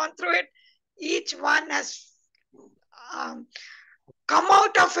has gone through it. Each one has come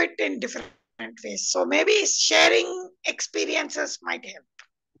out of it in different ways. So maybe sharing experiences might help.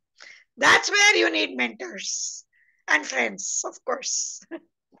 That's where you need mentors and friends, of course.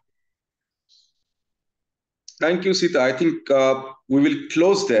 Thank you, Seetha. I think we will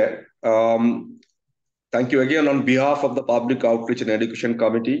close there. Thank you again on behalf of the Public Outreach and Education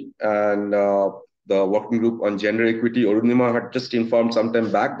Committee and the Working Group on Gender Equity. Arunima had just informed some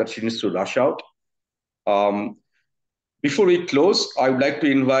time back that she needs to rush out. Before we close, I would like to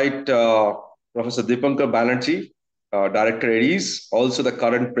invite Professor Dipankar Banerjee, Director ARIES, also the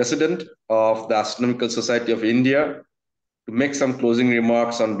current President of the Astronomical Society of India, to make some closing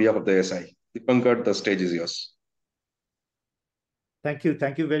remarks on behalf of the ASI. Dipankar, the stage is yours. Thank you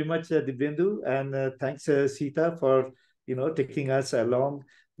very much, Divyendu, and thanks, Seetha, for taking us along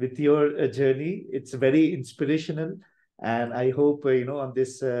with your journey. It's very inspirational, and I hope on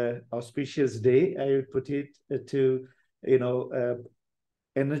this auspicious day, I would put it to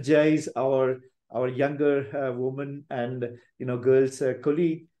energize our younger women and girls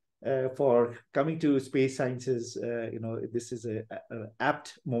colleague for coming to space sciences. This is an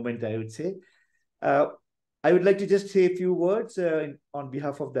apt moment, I would say. I would like to just say a few words on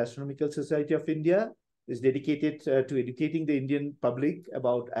behalf of the Astronomical Society of India. Is dedicated to educating the Indian public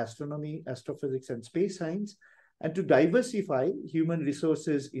about astronomy, astrophysics, and space science, and to diversify human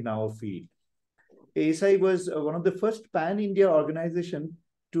resources in our field. ASI was one of the first pan-India organization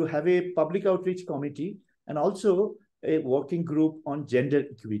to have a public outreach committee and also a working group on gender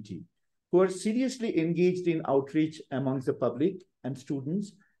equity, who are seriously engaged in outreach amongst the public and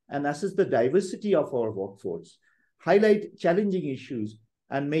students and assess the diversity of our workforce, highlight challenging issues,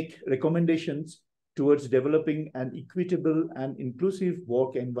 and make recommendations towards developing an equitable and inclusive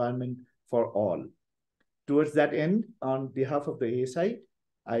work environment for all. Towards that end, on behalf of the ASI,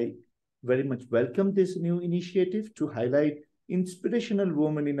 I very much welcome this new initiative to highlight inspirational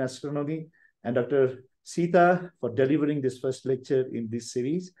women in astronomy and Dr. Seetha for delivering this first lecture in this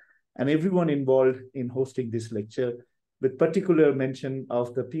series and everyone involved in hosting this lecture, with particular mention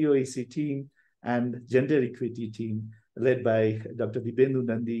of the POAC team and gender equity team led by Dr. Dibyendu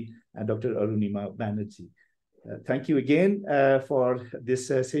Nandi and Dr. Arunima Banerjee. Thank you again for this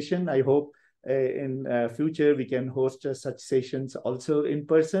session. I hope in future we can host such sessions also in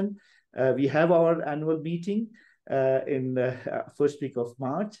person. We have our annual meeting in first week of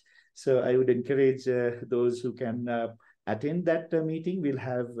March. So I would encourage those who can attend that meeting. We'll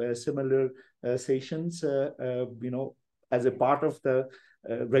have similar sessions, as a part of the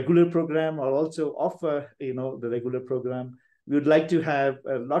regular program or also off, the regular program. We would like to have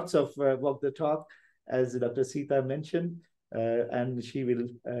lots of walk the talk, as Dr. Seetha mentioned, and she will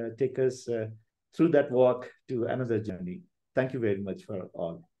take us through that walk to another journey. Thank you very much for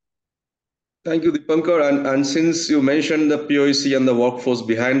all. Thank you, Dipankar. And since you mentioned the POEC and the workforce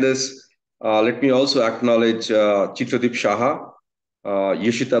behind this, let me also acknowledge Chitradeep Shaha,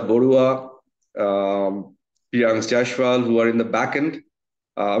 Yeshita Borua, Priyank Jashwal, who are in the back end.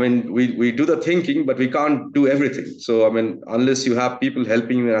 We do the thinking, but we can't do everything. So, unless you have people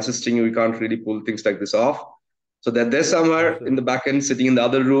helping you and assisting you, we can't really pull things like this off. So they're somewhere in the back end, sitting in the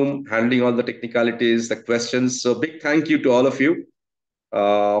other room, handling all the technicalities, the questions. So big thank you to all of you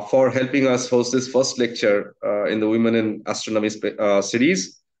for helping us host this first lecture in the Women in Astronomy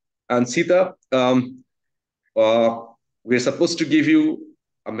series. And Seetha, we're supposed to give you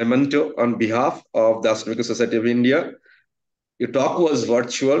a memento on behalf of the Astronomical Society of India. Your talk was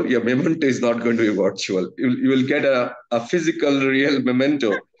virtual. Your memento is not going to be virtual. You will get a physical, real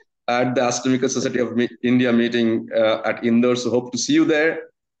memento at the Astronomical Society of India meeting at Indore. So hope to see you there,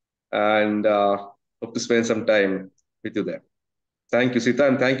 and hope to spend some time with you there. Thank you, Seetha,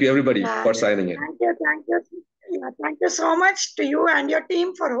 and thank you everybody for signing in. Thank you. Yeah, thank you so much to you and your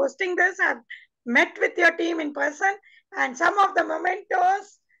team for hosting this. I've met with your team in person, and some of the mementos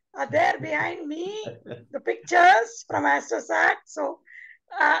are there behind me, the pictures from AstroSat. So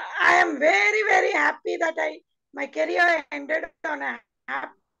I am very, very happy that my career ended on a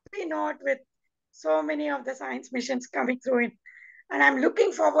happy note with so many of the science missions coming through in. And I'm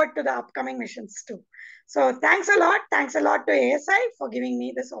looking forward to the upcoming missions too. So thanks a lot. Thanks a lot to ASI for giving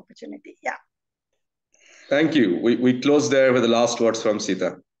me this opportunity. Yeah. Thank you. We close there with the last words from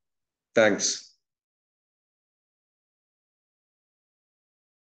Seetha. Thanks.